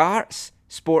like darts,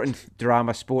 sport and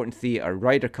drama, sport and theatre.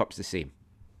 Ryder Cup's the same.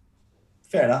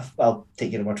 Fair enough. I'll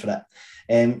take your word for that.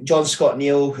 John Scott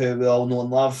Neal, who we all know and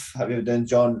love. How are you doing,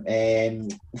 John?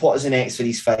 What is the next for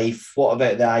East Fife? What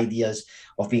about the ideas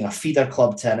of being a feeder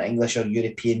club to an English or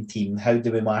European team? How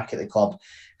do we market the club?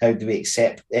 How do we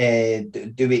accept?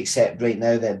 Do we accept right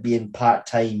now that being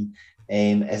part-time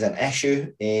is an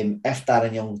issue? If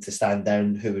Darren Young to stand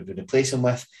down, who would we replace him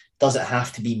with? Does it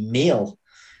have to be male?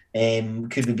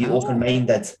 Could we be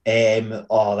open-minded? I'm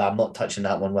not touching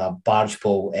that one with a barge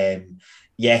pole.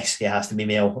 Yes, it has to be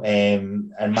male,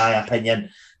 in my opinion.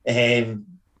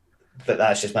 But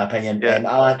that's just my opinion.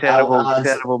 Yeah,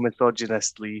 terrible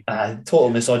misogynist, Lee. Total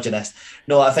misogynist.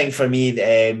 No, I think for me,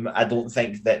 I don't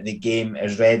think that the game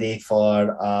is ready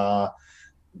for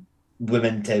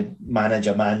women to manage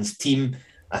a man's team.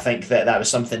 I think that was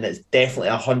something that's definitely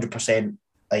 100%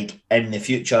 like in the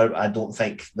future. I don't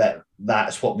think that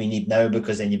that's what we need now,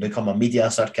 because then you become a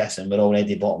media circus and we're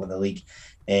already bottom of the league.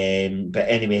 But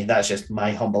anyway, that's just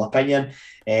my humble opinion.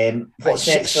 What's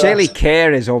next? Shelley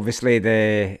Kerr is obviously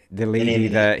the lady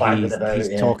that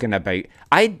he's talking about.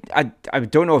 I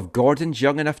don't know if Gordon's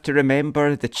young enough to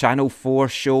remember the Channel 4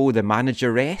 show, The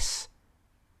Manageress.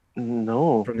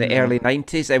 No. From the early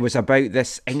 90s. It was about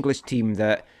this English team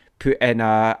that put in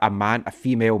a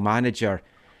female manager.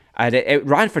 And it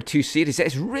ran for 2 series.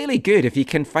 It's really good. If you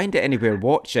can find it anywhere,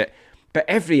 watch it. But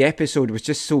every episode was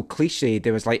just so cliched.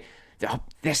 There was like, oh,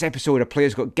 this episode a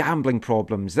player's got gambling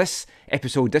problems. This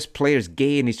episode, this player's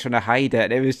gay and he's trying to hide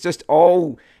it. It was just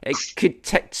all, it could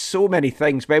tick so many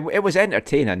things, but it was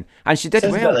entertaining. And she did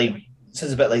well.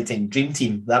 Sounds a bit like Dream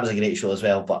Team. That was a great show as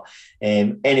well. But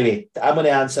anyway, I'm going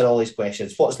to answer all these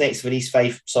questions. What's next for East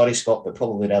Fife? Sorry, Scott, but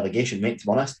probably relegation, mate, to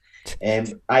be honest.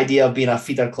 Idea of being a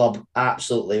feeder club,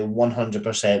 absolutely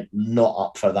 100% not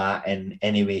up for that in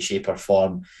any way, shape or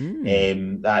form.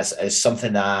 That's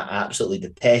something that I absolutely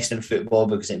detest in football,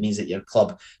 because it means that your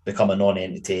club become a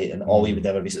non-entity, and all we would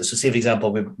ever be. So say, for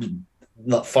example,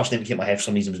 first name that came to my head for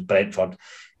some reason was Brentford.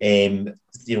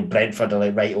 Brentford are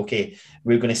like, right, okay,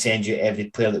 we're going to send you every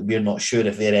player that we're not sure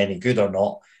if they're any good or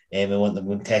not. We want them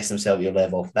to test themselves at your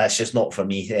level. That's just not for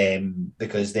me,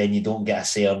 because then you don't get a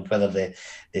say on whether they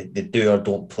do or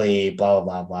don't play, blah,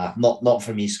 blah, blah, blah. Not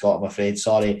for me, Scott, I'm afraid.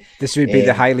 Sorry. This would be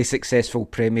the highly successful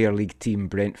Premier League team,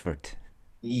 Brentford.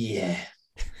 Yeah.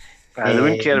 They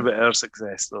wouldn't care about our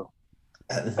success, though.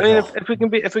 I mean, if we can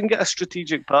get a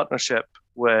strategic partnership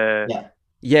with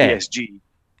PSG,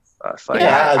 that's fine.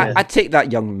 Yeah, I'd take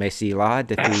that young Messi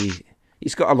lad if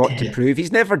he's got a lot to prove.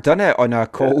 He's never done it on a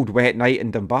cold, wet night in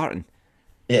Dumbarton.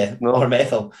 Yeah, or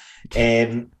Methil.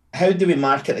 How do we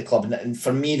market the club? And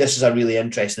for me, this is a really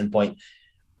interesting point.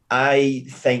 I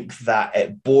think that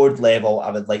at board level, I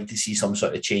would like to see some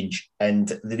sort of change. And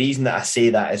the reason that I say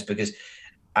that is because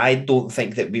I don't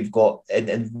think that we've got,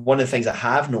 and one of the things I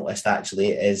have noticed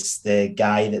actually is the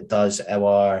guy that does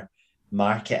our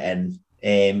marketing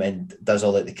and does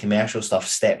all the commercial stuff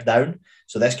stepped down.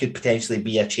 So this could potentially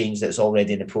be a change that's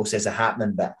already in the process of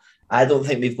happening, but I don't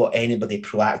think we've got anybody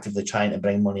proactively trying to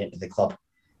bring money into the club.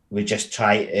 We just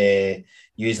try to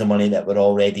use the money that we're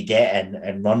already getting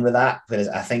and run with that. Whereas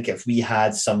I think if we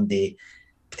had somebody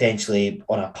potentially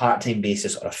on a part-time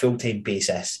basis or a full-time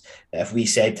basis, that if we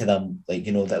said to them, like,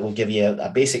 that we'll give you a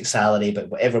basic salary, but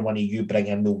whatever money you bring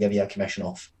in, we'll give you a commission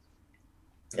off,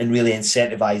 and really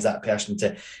incentivize that person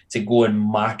to go and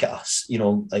market us,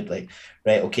 like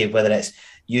right, okay, whether it's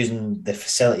using the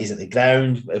facilities at the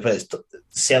ground, whether it's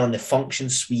selling the function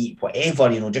suite, whatever,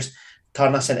 just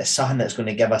turn us into something that's going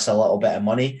to give us a little bit of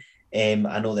money. I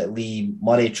know that Lee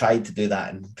Murray tried to do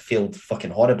that and failed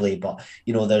fucking horribly, but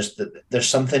there's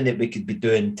something that we could be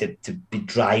doing to be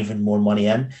driving more money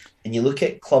in. And you look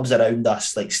at clubs around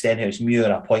us like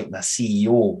Stenhousemuir appointing a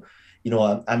CEO.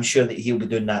 I'm sure that he'll be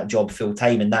doing that job full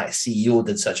time, and that CEO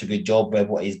did such a good job with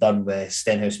what he's done with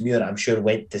Stenhousemuir. I'm sure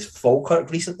went to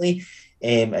Falkirk recently,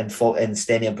 and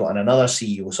Steny have brought in another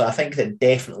CEO. So I think that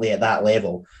definitely at that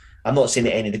level, I'm not saying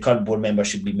that any of the current board members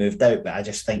should be moved out, but I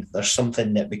just think there's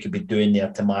something that we could be doing there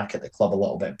to market the club a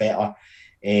little bit better.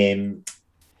 And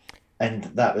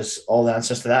that was all the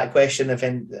answers to that question. If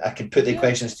I could put the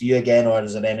questions to you again, or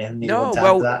is there anything you want to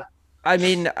add to that? I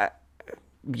mean,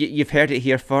 you've heard it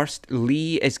here first.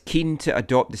 Lee is keen to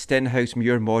adopt the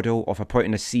Stenhousemuir model of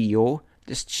appointing a CEO.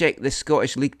 Just check the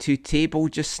Scottish League 2 table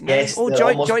just now. Yes,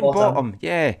 joint bottom.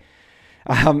 Yeah.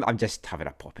 I'm just having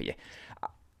a pop at you.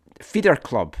 Feeder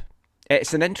club.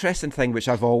 It's an interesting thing which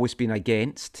I've always been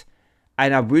against,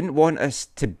 and I wouldn't want us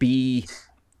to be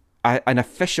an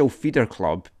official feeder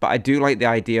club, but I do like the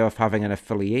idea of having an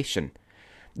affiliation.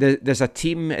 There's a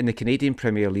team in the Canadian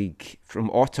Premier League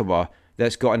from Ottawa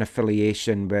that's got an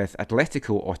affiliation with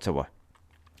Atletico Ottawa.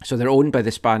 So they're owned by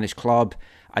the Spanish club,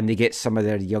 and they get some of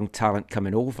their young talent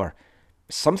coming over.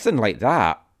 Something like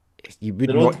that, you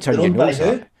would not turn your nose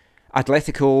at.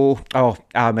 Atletico,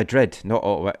 Madrid, not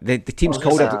Ottawa. The team's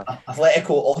called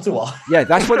Atletico Ottawa. Yeah,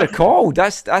 that's what they're called.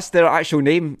 That's their actual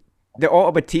name. The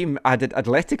Ottawa team added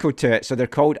Atletico to it, so they're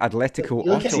called Atletico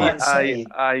Ottawa.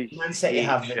 Man City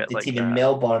have the team in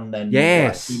Melbourne, and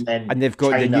and they've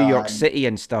got China the New York City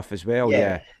and stuff as well.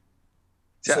 Yeah.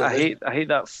 So I hate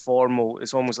that formal.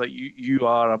 It's almost like you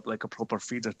are a proper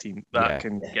feeder team that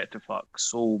can get to fuck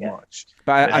so much.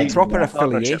 But a proper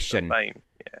affiliation.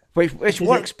 Which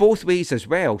works both ways as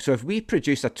well. So if we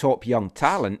produce a top young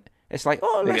talent, it's like,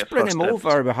 let's bring him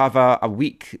over. We'll have a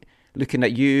week looking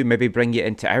at you, maybe bring you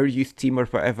into our youth team or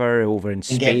whatever over in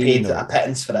Spain. And get paid a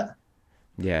pittance for it.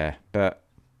 Yeah, but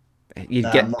you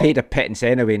get paid a pittance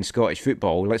anyway in Scottish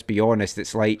football. Let's be honest.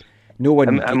 It's like no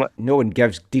one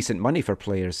gives decent money for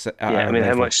players.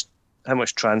 How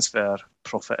much transfer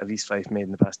profit have East Fife made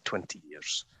in the past 20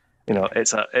 years?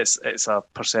 It's a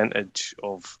percentage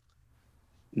of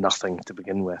nothing to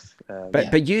begin with.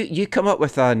 But you come up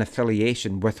with an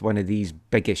affiliation with one of these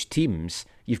biggish teams.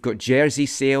 You've got jersey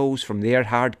sales from their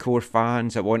hardcore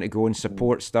fans that want to go and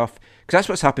support stuff. Because that's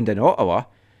what's happened in Ottawa.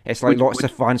 It's like lots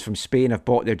of fans from Spain have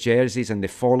bought their jerseys and they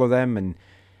follow them. And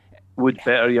would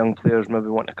better young players maybe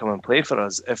want to come and play for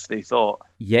us if they thought,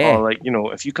 Yeah. oh, like, you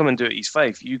know, if you come and do it East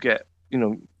Fife, you get, you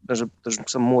know, there's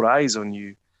some more eyes on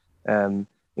you. You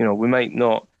know, we might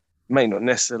not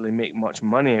necessarily make much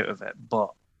money out of it,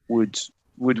 but would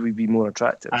we be more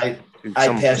attractive? I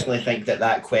personally think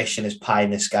that question is pie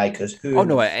in the sky, because who? Oh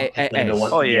no, it is.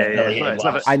 Oh yeah.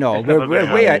 I know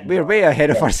we're way ahead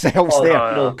of ourselves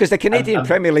there, because the Canadian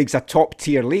Premier League's a top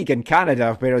tier league in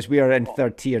Canada, whereas we are in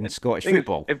third tier in Scottish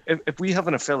football. If we have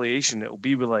an affiliation, it'll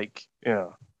be with, like, you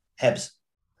know, Hibs.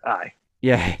 Aye.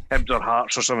 Yeah, Hibs or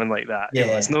Hearts or something like that. Yeah,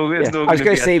 you know, it's no. I was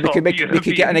going to say we could get an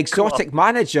European exotic club.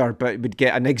 manager, but we'd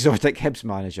get an exotic Hibs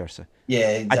manager. So Yeah,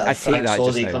 exactly. I'd take Frank that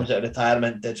just Sozzi now. comes out of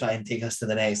retirement to try and take us to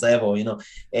the next level, you know.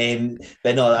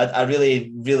 But no, I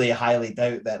really, really highly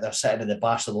doubt that they're sitting in the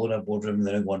Barcelona boardroom and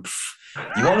they're going,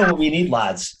 you want to know what we need,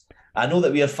 lads? I know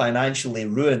that we are financially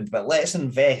ruined, but let's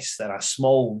invest in a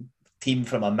small team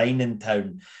from a mining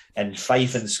town in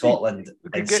Fife in Scotland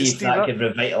and see if that could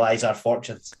revitalise our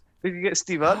fortunes. We could get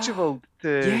Steve Archibald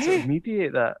to sort of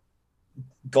mediate that.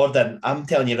 Gordon, I'm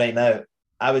telling you right now,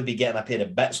 I would be getting a pair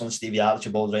of bits on Stevie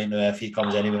Archibald right now if he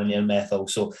comes anywhere near Methil.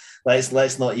 So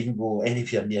let's not even go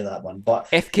anywhere near that one. But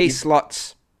FK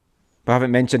Sluts, we haven't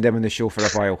mentioned them on the show for a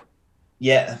while.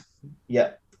 Yeah.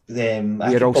 I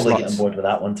could probably get on board with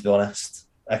that one, to be honest.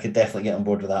 I could definitely get on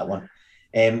board with that one.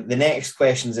 The next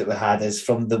questions that we had is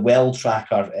from the Well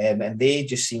Tracker, and they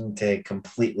just seem to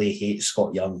completely hate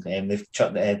Scott Young. They've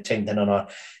chimed in on our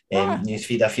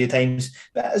newsfeed a few times,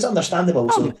 but it's understandable.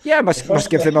 So yeah, must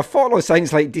give them a follow.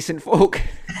 Sounds like decent folk.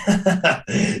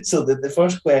 So the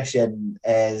first question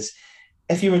is,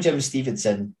 if you were Jim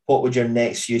Stevenson, what would your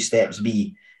next few steps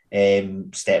be?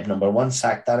 Step number 1,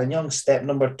 sack Darren Young. Step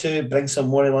number 2, bring some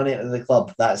more money into the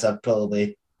club. That's a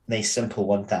probably nice, simple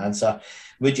one to answer.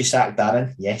 Would you sack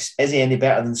Darren? Yes. Is he any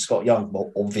better than Scott Young?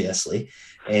 Well, obviously.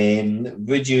 Who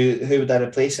would I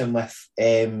replace him with?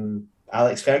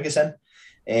 Alex Ferguson.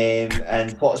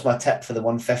 And what's my tip for the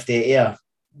 150 here?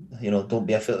 You know, don't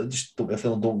be a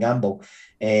fool, don't gamble.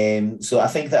 So I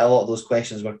think that a lot of those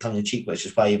questions were tongue-in-cheek, which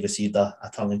is why you've received a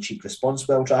tongue-in-cheek response,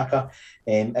 Well Tracker.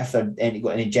 If there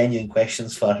got any genuine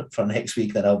questions for next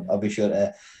week, then I'll be sure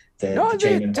to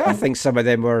chime in. I think some of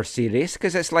them were serious,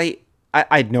 because it's like,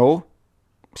 I know,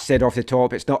 said off the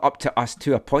top, it's not up to us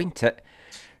to appoint it.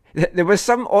 There was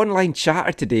some online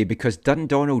chatter today because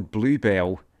Dundonald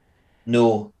Bluebell,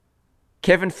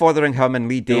 Kevin Fotheringham and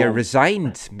Lee Dare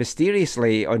resigned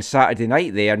mysteriously on Saturday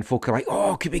night there, and folk are like,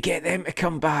 oh, could we get them to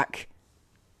come back?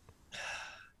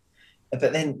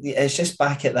 But then it's just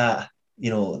back at that,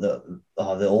 you know,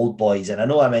 the old boys. And I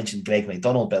know I mentioned Greg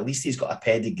McDonald, but at least he's got a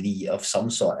pedigree of some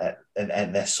sort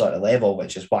at this sort of level,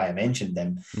 which is why I mentioned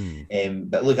him.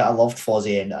 But look, I loved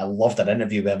Fozzie, and I loved an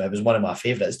interview with him. It was one of my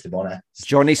favourites, to be honest.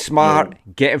 Johnny Smart,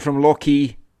 get him from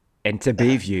Lockheed into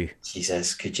Bayview.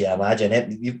 Jesus, could you imagine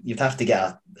it? You'd have to get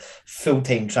a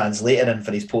full-time translator in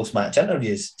for his post-match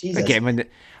interviews. Jesus. Again,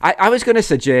 I was going to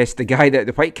suggest the guy that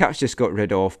the Whitecaps just got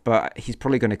rid of, but he's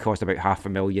probably going to cost about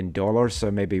 $500,000,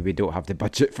 so maybe we don't have the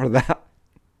budget for that.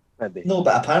 Maybe. No,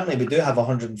 but apparently we do have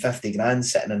 150 grand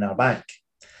sitting in our bank.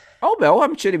 Oh well,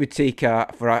 I'm sure he would take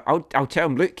I'll tell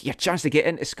him, look, your chance to get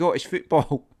into Scottish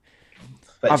football.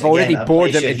 Which, I've already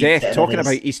bored him to death sitting talking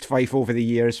about East Fife over the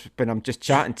years, but I'm just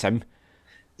chatting to him.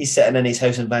 He's sitting in his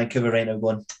house in Vancouver right now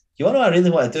going, you want to know what I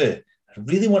really want to do? I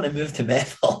really want to move to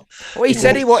Methil. Well, he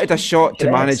said he wanted a shot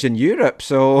to manage in Europe,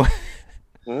 so...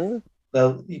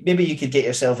 Well, maybe you could get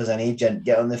yourself as an agent,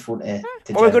 get on the phone to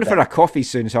well, we're going for a coffee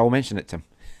soon, so I'll mention it to him.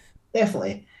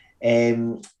 Definitely.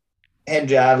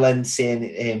 Henry Ireland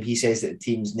saying he says that the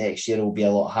teams next year will be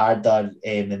a lot harder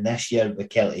than this year, with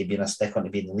Kelty being a stick on to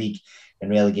be in the league, and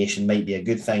relegation might be a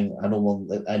good thing. I know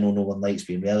no one likes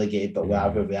being relegated, but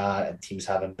wherever we are and teams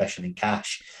have ambition and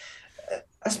cash,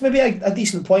 that's maybe a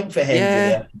decent point for Henry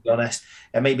there, to be honest.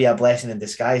 It might be a blessing in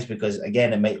disguise, because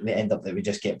again, it might end up that we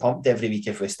just get pumped every week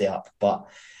if we stay up. But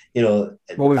you know,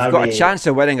 well, we've got a chance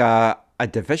of winning a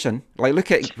division. Like,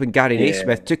 look at when Gary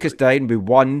Naismith took us down, we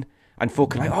won, and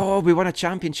folk are like, oh, we won a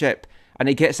championship, and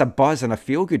it gets a buzz and a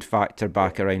feel good factor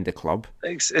back around the club.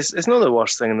 It's not the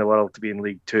worst thing in the world to be in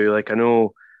League Two. Like, I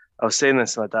know I was saying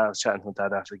this to my dad, I was chatting to my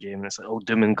dad after the game, and it's like, oh,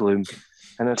 doom and gloom.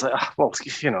 And it's like, well,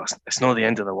 you know, it's not the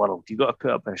end of the world. You've got to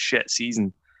put up a shit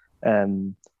season.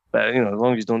 But, you know, as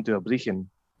long as you don't do a breaking.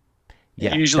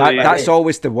 Yeah, usually that's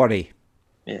always the worry.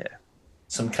 Yeah.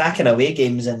 Some cracking away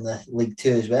games in the League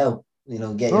Two as well. You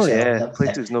know, get yourself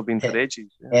places not been for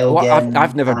ages. Yeah. Elgin,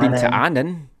 I've never been to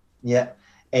Annan. Yeah.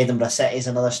 Edinburgh City is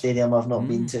another stadium I've not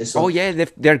been to. So. Oh, yeah,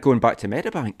 they're going back to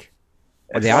Meadowbank.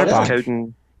 Or they are back.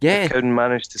 Yeah, if Cowden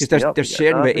managed to because stay up. they're you get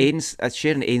sharing with Derby.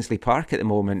 sharing Ainsley Park at the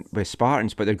moment with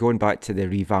Spartans, but they're going back to the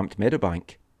revamped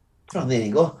Meadowbank. Oh, there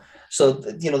you go. So,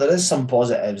 there is some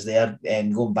positives there.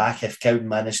 Going back, if Cowden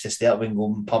managed to stay up, we can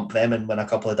go and pump them and win a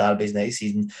couple of derbies next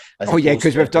season. Oh yeah,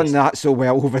 because we've done that so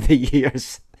well over the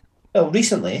years. Well,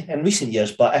 in recent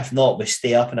years, but if not, we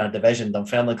stay up in our division.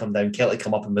 Dunfermline come down, Celtic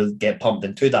come up, and we'll get pumped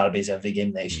in 2 derbies every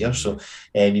game next year. So,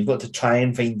 you've got to try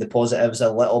and find the positives a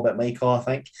little bit, Michael, I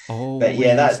think. Always but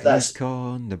yeah, that's look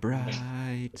on the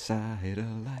bright side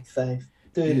of life. Five.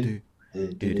 Do-do.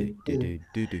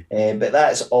 But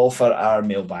that's all for our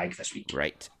mailbag this week.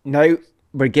 Right. Now,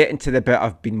 we're getting to the bit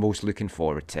I've been most looking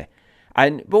forward to.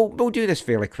 And we'll do this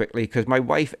fairly quickly because my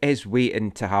wife is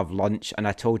waiting to have lunch and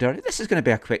I told her, this is going to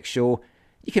be a quick show.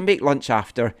 You can make lunch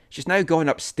after. She's now gone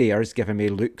upstairs giving me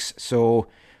looks. So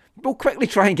we'll quickly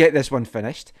try and get this one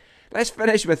finished. Let's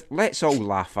finish with Let's All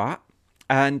Laugh At.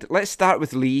 And let's start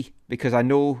with Lee because I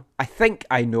think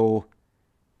I know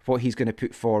what he's going to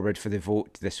put forward for the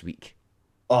vote this week.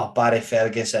 Oh, Barry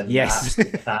Ferguson. Yes.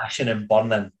 Crashing and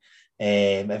burning.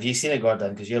 Have you seen it,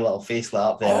 Gordon? Because your little face lit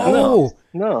up there. Oh,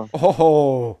 No.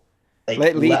 Oh, like,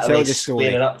 let Lee tell the story.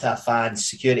 Squaring up to a fan,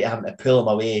 security having to pull him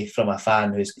away from a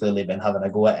fan who's clearly been having a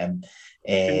go at him.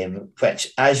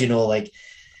 Which, as you know, like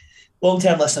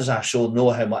long-term listeners of our show know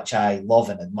how much I love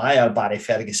and admire Barry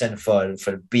Ferguson for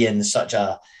being such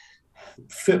a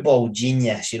football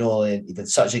genius. He did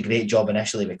such a great job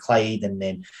initially with Clyde, and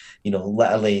then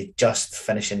literally just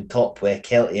finishing top with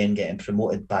Kelty and getting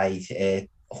promoted by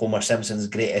Homer Simpson's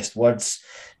greatest words,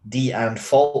 D and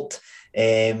fault,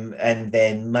 and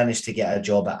then managed to get a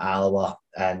job at Alloa,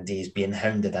 and he's being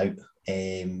hounded out.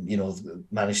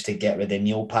 Managed to get rid of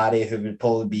Neil Parry, who would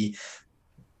probably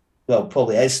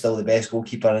is still the best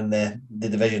goalkeeper in the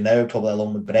division now, probably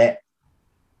along with Brett.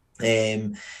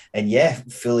 And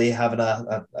fully having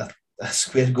a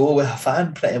square go with a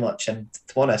fan pretty much. And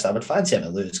to be honest, I would fancy him to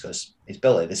lose because he's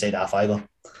built at the side of a fibre.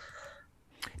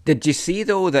 Did you see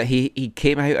though that he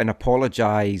came out and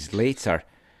apologised later?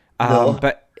 No.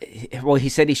 But he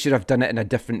said he should have done it in a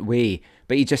different way.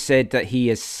 But he just said that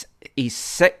he's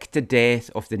sick to death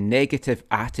of the negative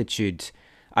attitude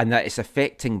and that it's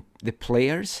affecting the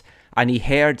players. And he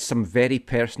heard some very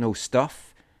personal stuff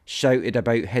shouted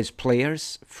about his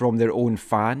players from their own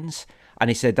fans. And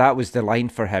he said that was the line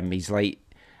for him. He's like,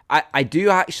 I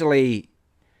do actually...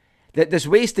 There's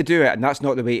ways to do it, and that's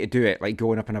not the way to do it, like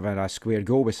going up and having a square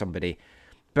go with somebody.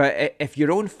 But if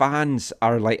your own fans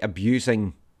are like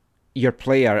abusing your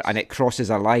player and it crosses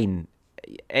a line,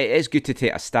 it is good to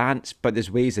take a stance, but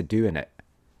there's ways of doing it.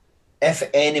 If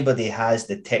anybody has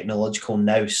the technological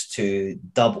nous to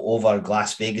dub over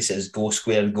Las Vegas's Go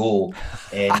Square Go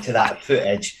to that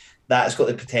footage, that's got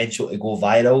the potential to go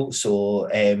viral. So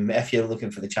if you're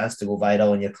looking for the chance to go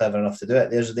viral and you're clever enough to do it,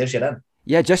 there's your in.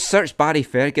 Yeah, just search Barry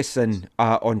Ferguson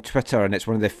on Twitter and it's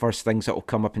one of the first things that will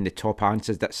come up in the top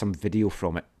answers. That's some video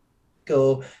from it.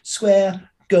 Go Square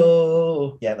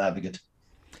Go. Yeah, that'd be good.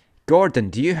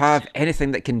 Gordon, do you have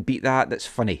anything that can beat that's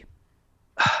funny?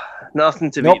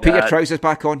 Nothing to Not beat put your that. trousers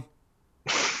back on.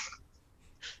 To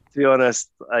be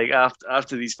honest, like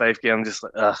after these 5 games, I'm just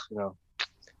like,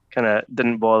 kind of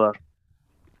didn't bother.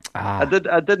 I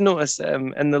did notice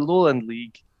in the Lowland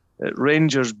League at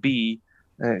Rangers B,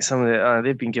 some of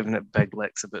they've been giving it big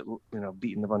licks about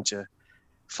beating a bunch of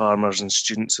farmers and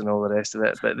students and all the rest of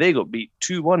it, but they got beat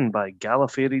 2-1 by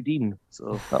Gallifrey Dean,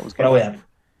 so that was good. Brilliant.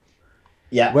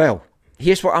 Yeah. Well,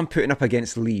 here's what I'm putting up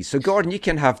against Lee. So Gordon, you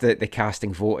can have the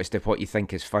casting vote as to what you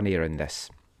think is funnier in this.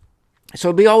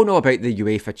 So we all know about the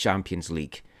UEFA Champions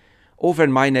League. Over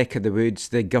in my neck of the woods,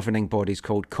 the governing body's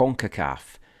called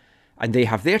CONCACAF, and they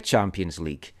have their Champions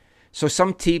League. So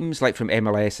some teams, like from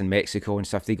MLS and Mexico and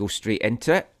stuff, they go straight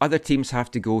into it. Other teams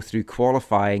have to go through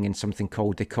qualifying in something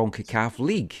called the CONCACAF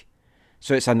League.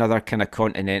 So it's another kind of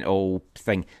continental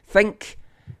thing. Think,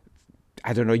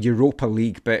 I don't know, Europa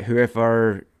League, but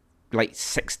whoever, like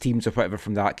 6 teams or whatever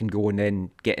from that can go and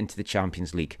then get into the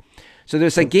Champions League. So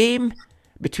there's a game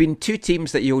between 2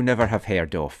 teams that you'll never have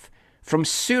heard of. From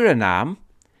Suriname,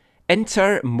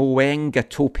 Inter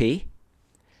Moengotope.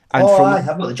 And I've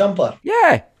got the jumper.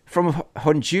 Yeah. From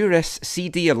Honduras,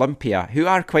 CD Olympia, who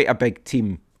are quite a big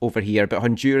team over here, but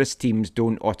Honduras teams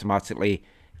don't automatically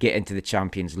get into the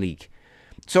Champions League.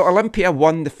 So Olympia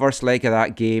won the first leg of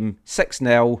that game,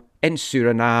 6-0 in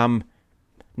Suriname.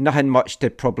 Nothing much to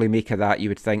probably make of that, you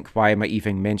would think. Why am I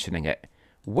even mentioning it?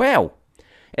 Well,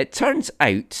 it turns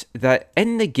out that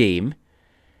in the game,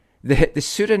 the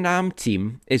Suriname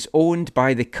team is owned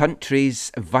by the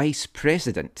country's vice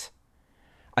president,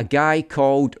 a guy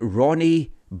called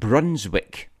Ronnie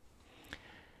Brunswick.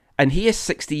 And he is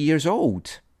 60 years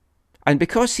old. And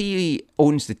because he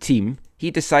owns the team,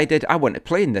 he decided, I want to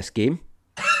play in this game.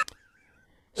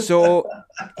 So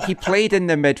he played in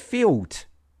the midfield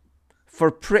for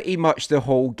pretty much the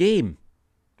whole game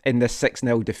in this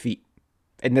 6-0 defeat,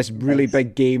 in this really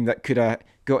big game that could have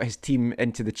got his team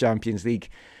into the Champions League.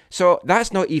 So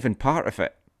that's not even part of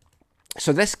it.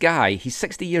 So this guy, he's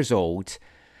 60 years old.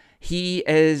 He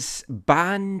is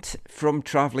banned from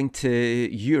travelling to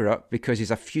Europe because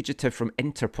he's a fugitive from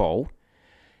Interpol,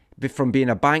 from being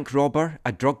a bank robber,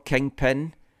 a drug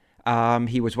kingpin.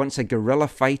 He was once a guerrilla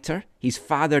fighter. He's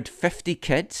fathered 50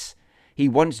 kids. He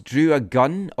once drew a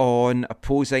gun on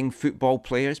opposing football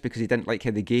players because he didn't like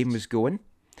how the game was going.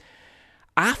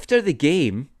 After the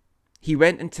game, he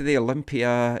went into the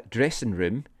Olympia dressing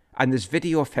room, and there's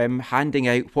video of him handing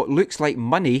out what looks like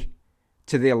money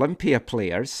to the Olympia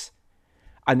players.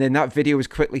 And then that video was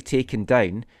quickly taken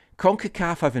down.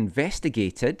 CONCACAF have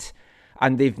investigated,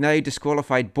 and they've now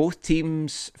disqualified both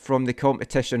teams from the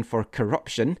competition for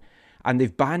corruption, and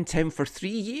they've banned him for 3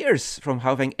 years from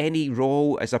having any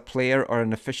role as a player or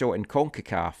an official in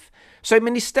CONCACAF. So, I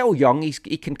mean, he's still young. He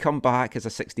can come back as a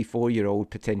 64-year-old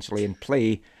potentially and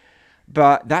play.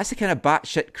 But that's the kind of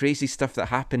batshit crazy stuff that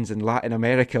happens in Latin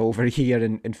America over here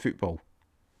in football.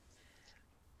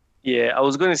 Yeah, I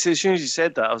was going to say, as soon as you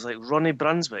said that, I was like, Ronnie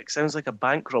Brunswick sounds like a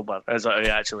bank robber. As he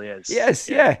actually is. Yes,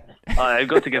 yeah. I've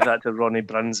got to give that to Ronnie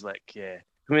Brunswick, yeah.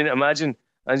 I mean, imagine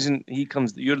he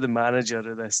comes, you're the manager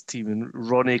of this team, and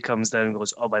Ronnie comes down and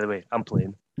goes, oh, by the way, I'm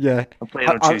playing. Yeah. I'm playing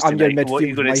on Tuesday I'm your night. What are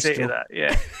you midfield going to say to maestro. that?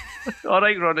 Yeah. All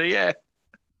right, Ronnie, yeah.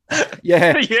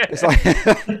 Yeah. Yeah. It's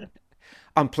like,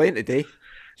 I'm playing today.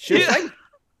 Sure thing.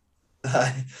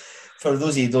 For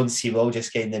those of you who don't see, Will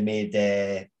just kind of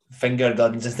made finger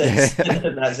guns in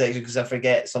that section, because I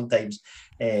forget sometimes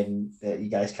that you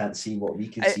guys can't see what we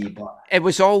can see. But it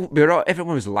was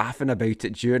everyone was laughing about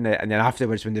it during it, and then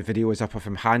afterwards when the video was up of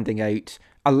him handing out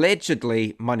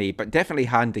allegedly money, but definitely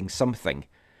handing something,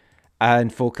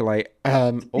 and folk are like, you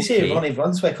okay. say Ronnie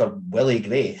Brunswick or Willie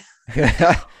Gray?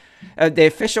 The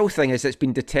official thing is it's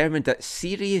been determined that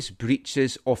serious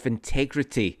breaches of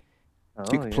integrity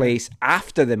took place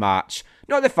after the match,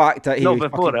 not the fact that he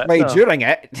played during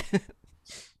it.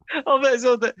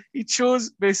 So that he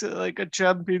chose basically like a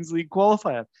Champions League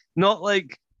qualifier, not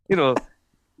like,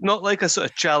 not like a sort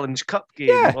of Challenge Cup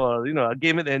game or a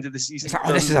game at the end of the season.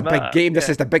 Like, this is a big game. This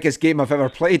is the biggest game I've ever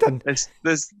played in.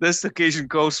 This occasion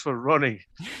calls for Ronnie.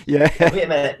 Yeah. Wait a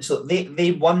minute. So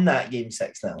they won that game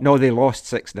 6-0. No, they lost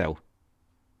 6-0.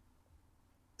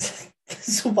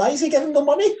 So why is he giving them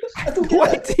money? I don't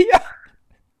get it.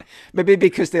 Maybe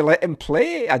because they let him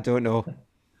play. I don't know.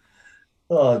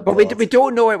 Oh, but we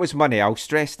don't know it was money. I'll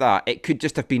stress that. It could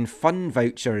just have been fun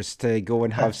vouchers to go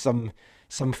and have some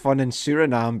fun in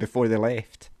Suriname before they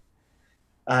left.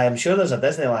 I'm sure there's a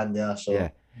Disneyland there. So yeah.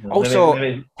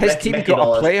 Also, his team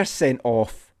got a player sent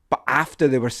off, but after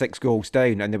they were 6 goals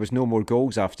down, and there was no more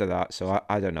goals after that. So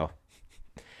I don't know.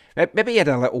 Maybe he had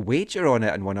a little wager on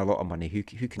it and won a lot of money. Who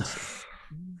can say?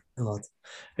 God,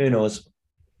 who knows?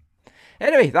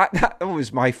 Anyway, that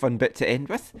was my fun bit to end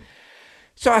with.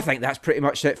 So I think that's pretty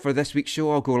much it for this week's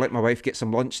show. I'll go let my wife get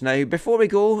some lunch now. Before we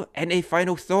go, any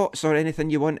final thoughts or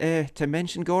anything you want to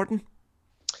mention, Gordon?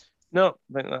 No,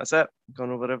 I think that's it.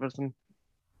 Gone over everything.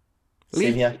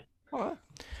 Same here. Oh.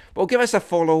 Well, give us a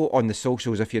follow on the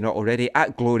socials if you're not already,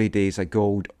 at Glory Days of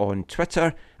Gold on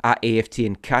Twitter, at AFT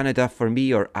in Canada for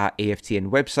me, or at AFT in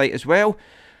website as well.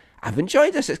 I've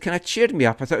enjoyed this. It's kind of cheered me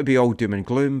up. I thought it would be all doom and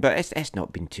gloom, but it's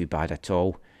not been too bad at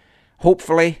all.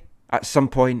 Hopefully, at some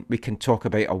point, we can talk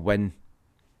about a win.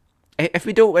 If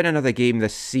we don't win another game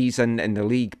this season in the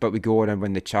league, but we go on and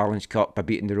win the Challenge Cup by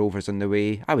beating the Rovers on the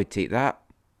way, I would take that.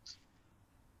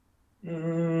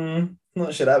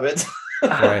 Not sure I would.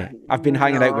 Sorry, I've been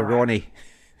hanging out with Ronnie.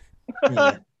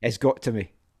 Yeah. It's got to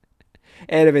me.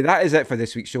 Anyway, that is it for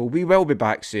this week's show. We will be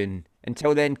back soon.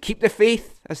 Until then, keep the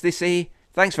faith, as they say.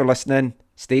 Thanks for listening.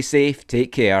 Stay safe,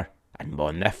 take care, and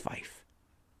mon the Fife.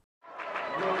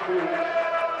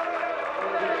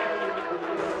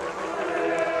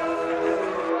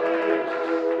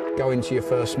 Going to your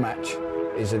first match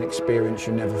is an experience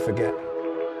you never forget.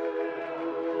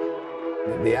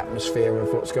 The atmosphere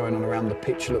of what's going on around the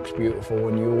pitch looks beautiful,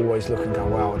 and you always look and go,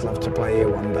 wow, I'd love to play here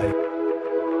one day.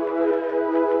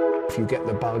 If you get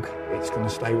the bug, it's going to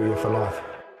stay with you for life.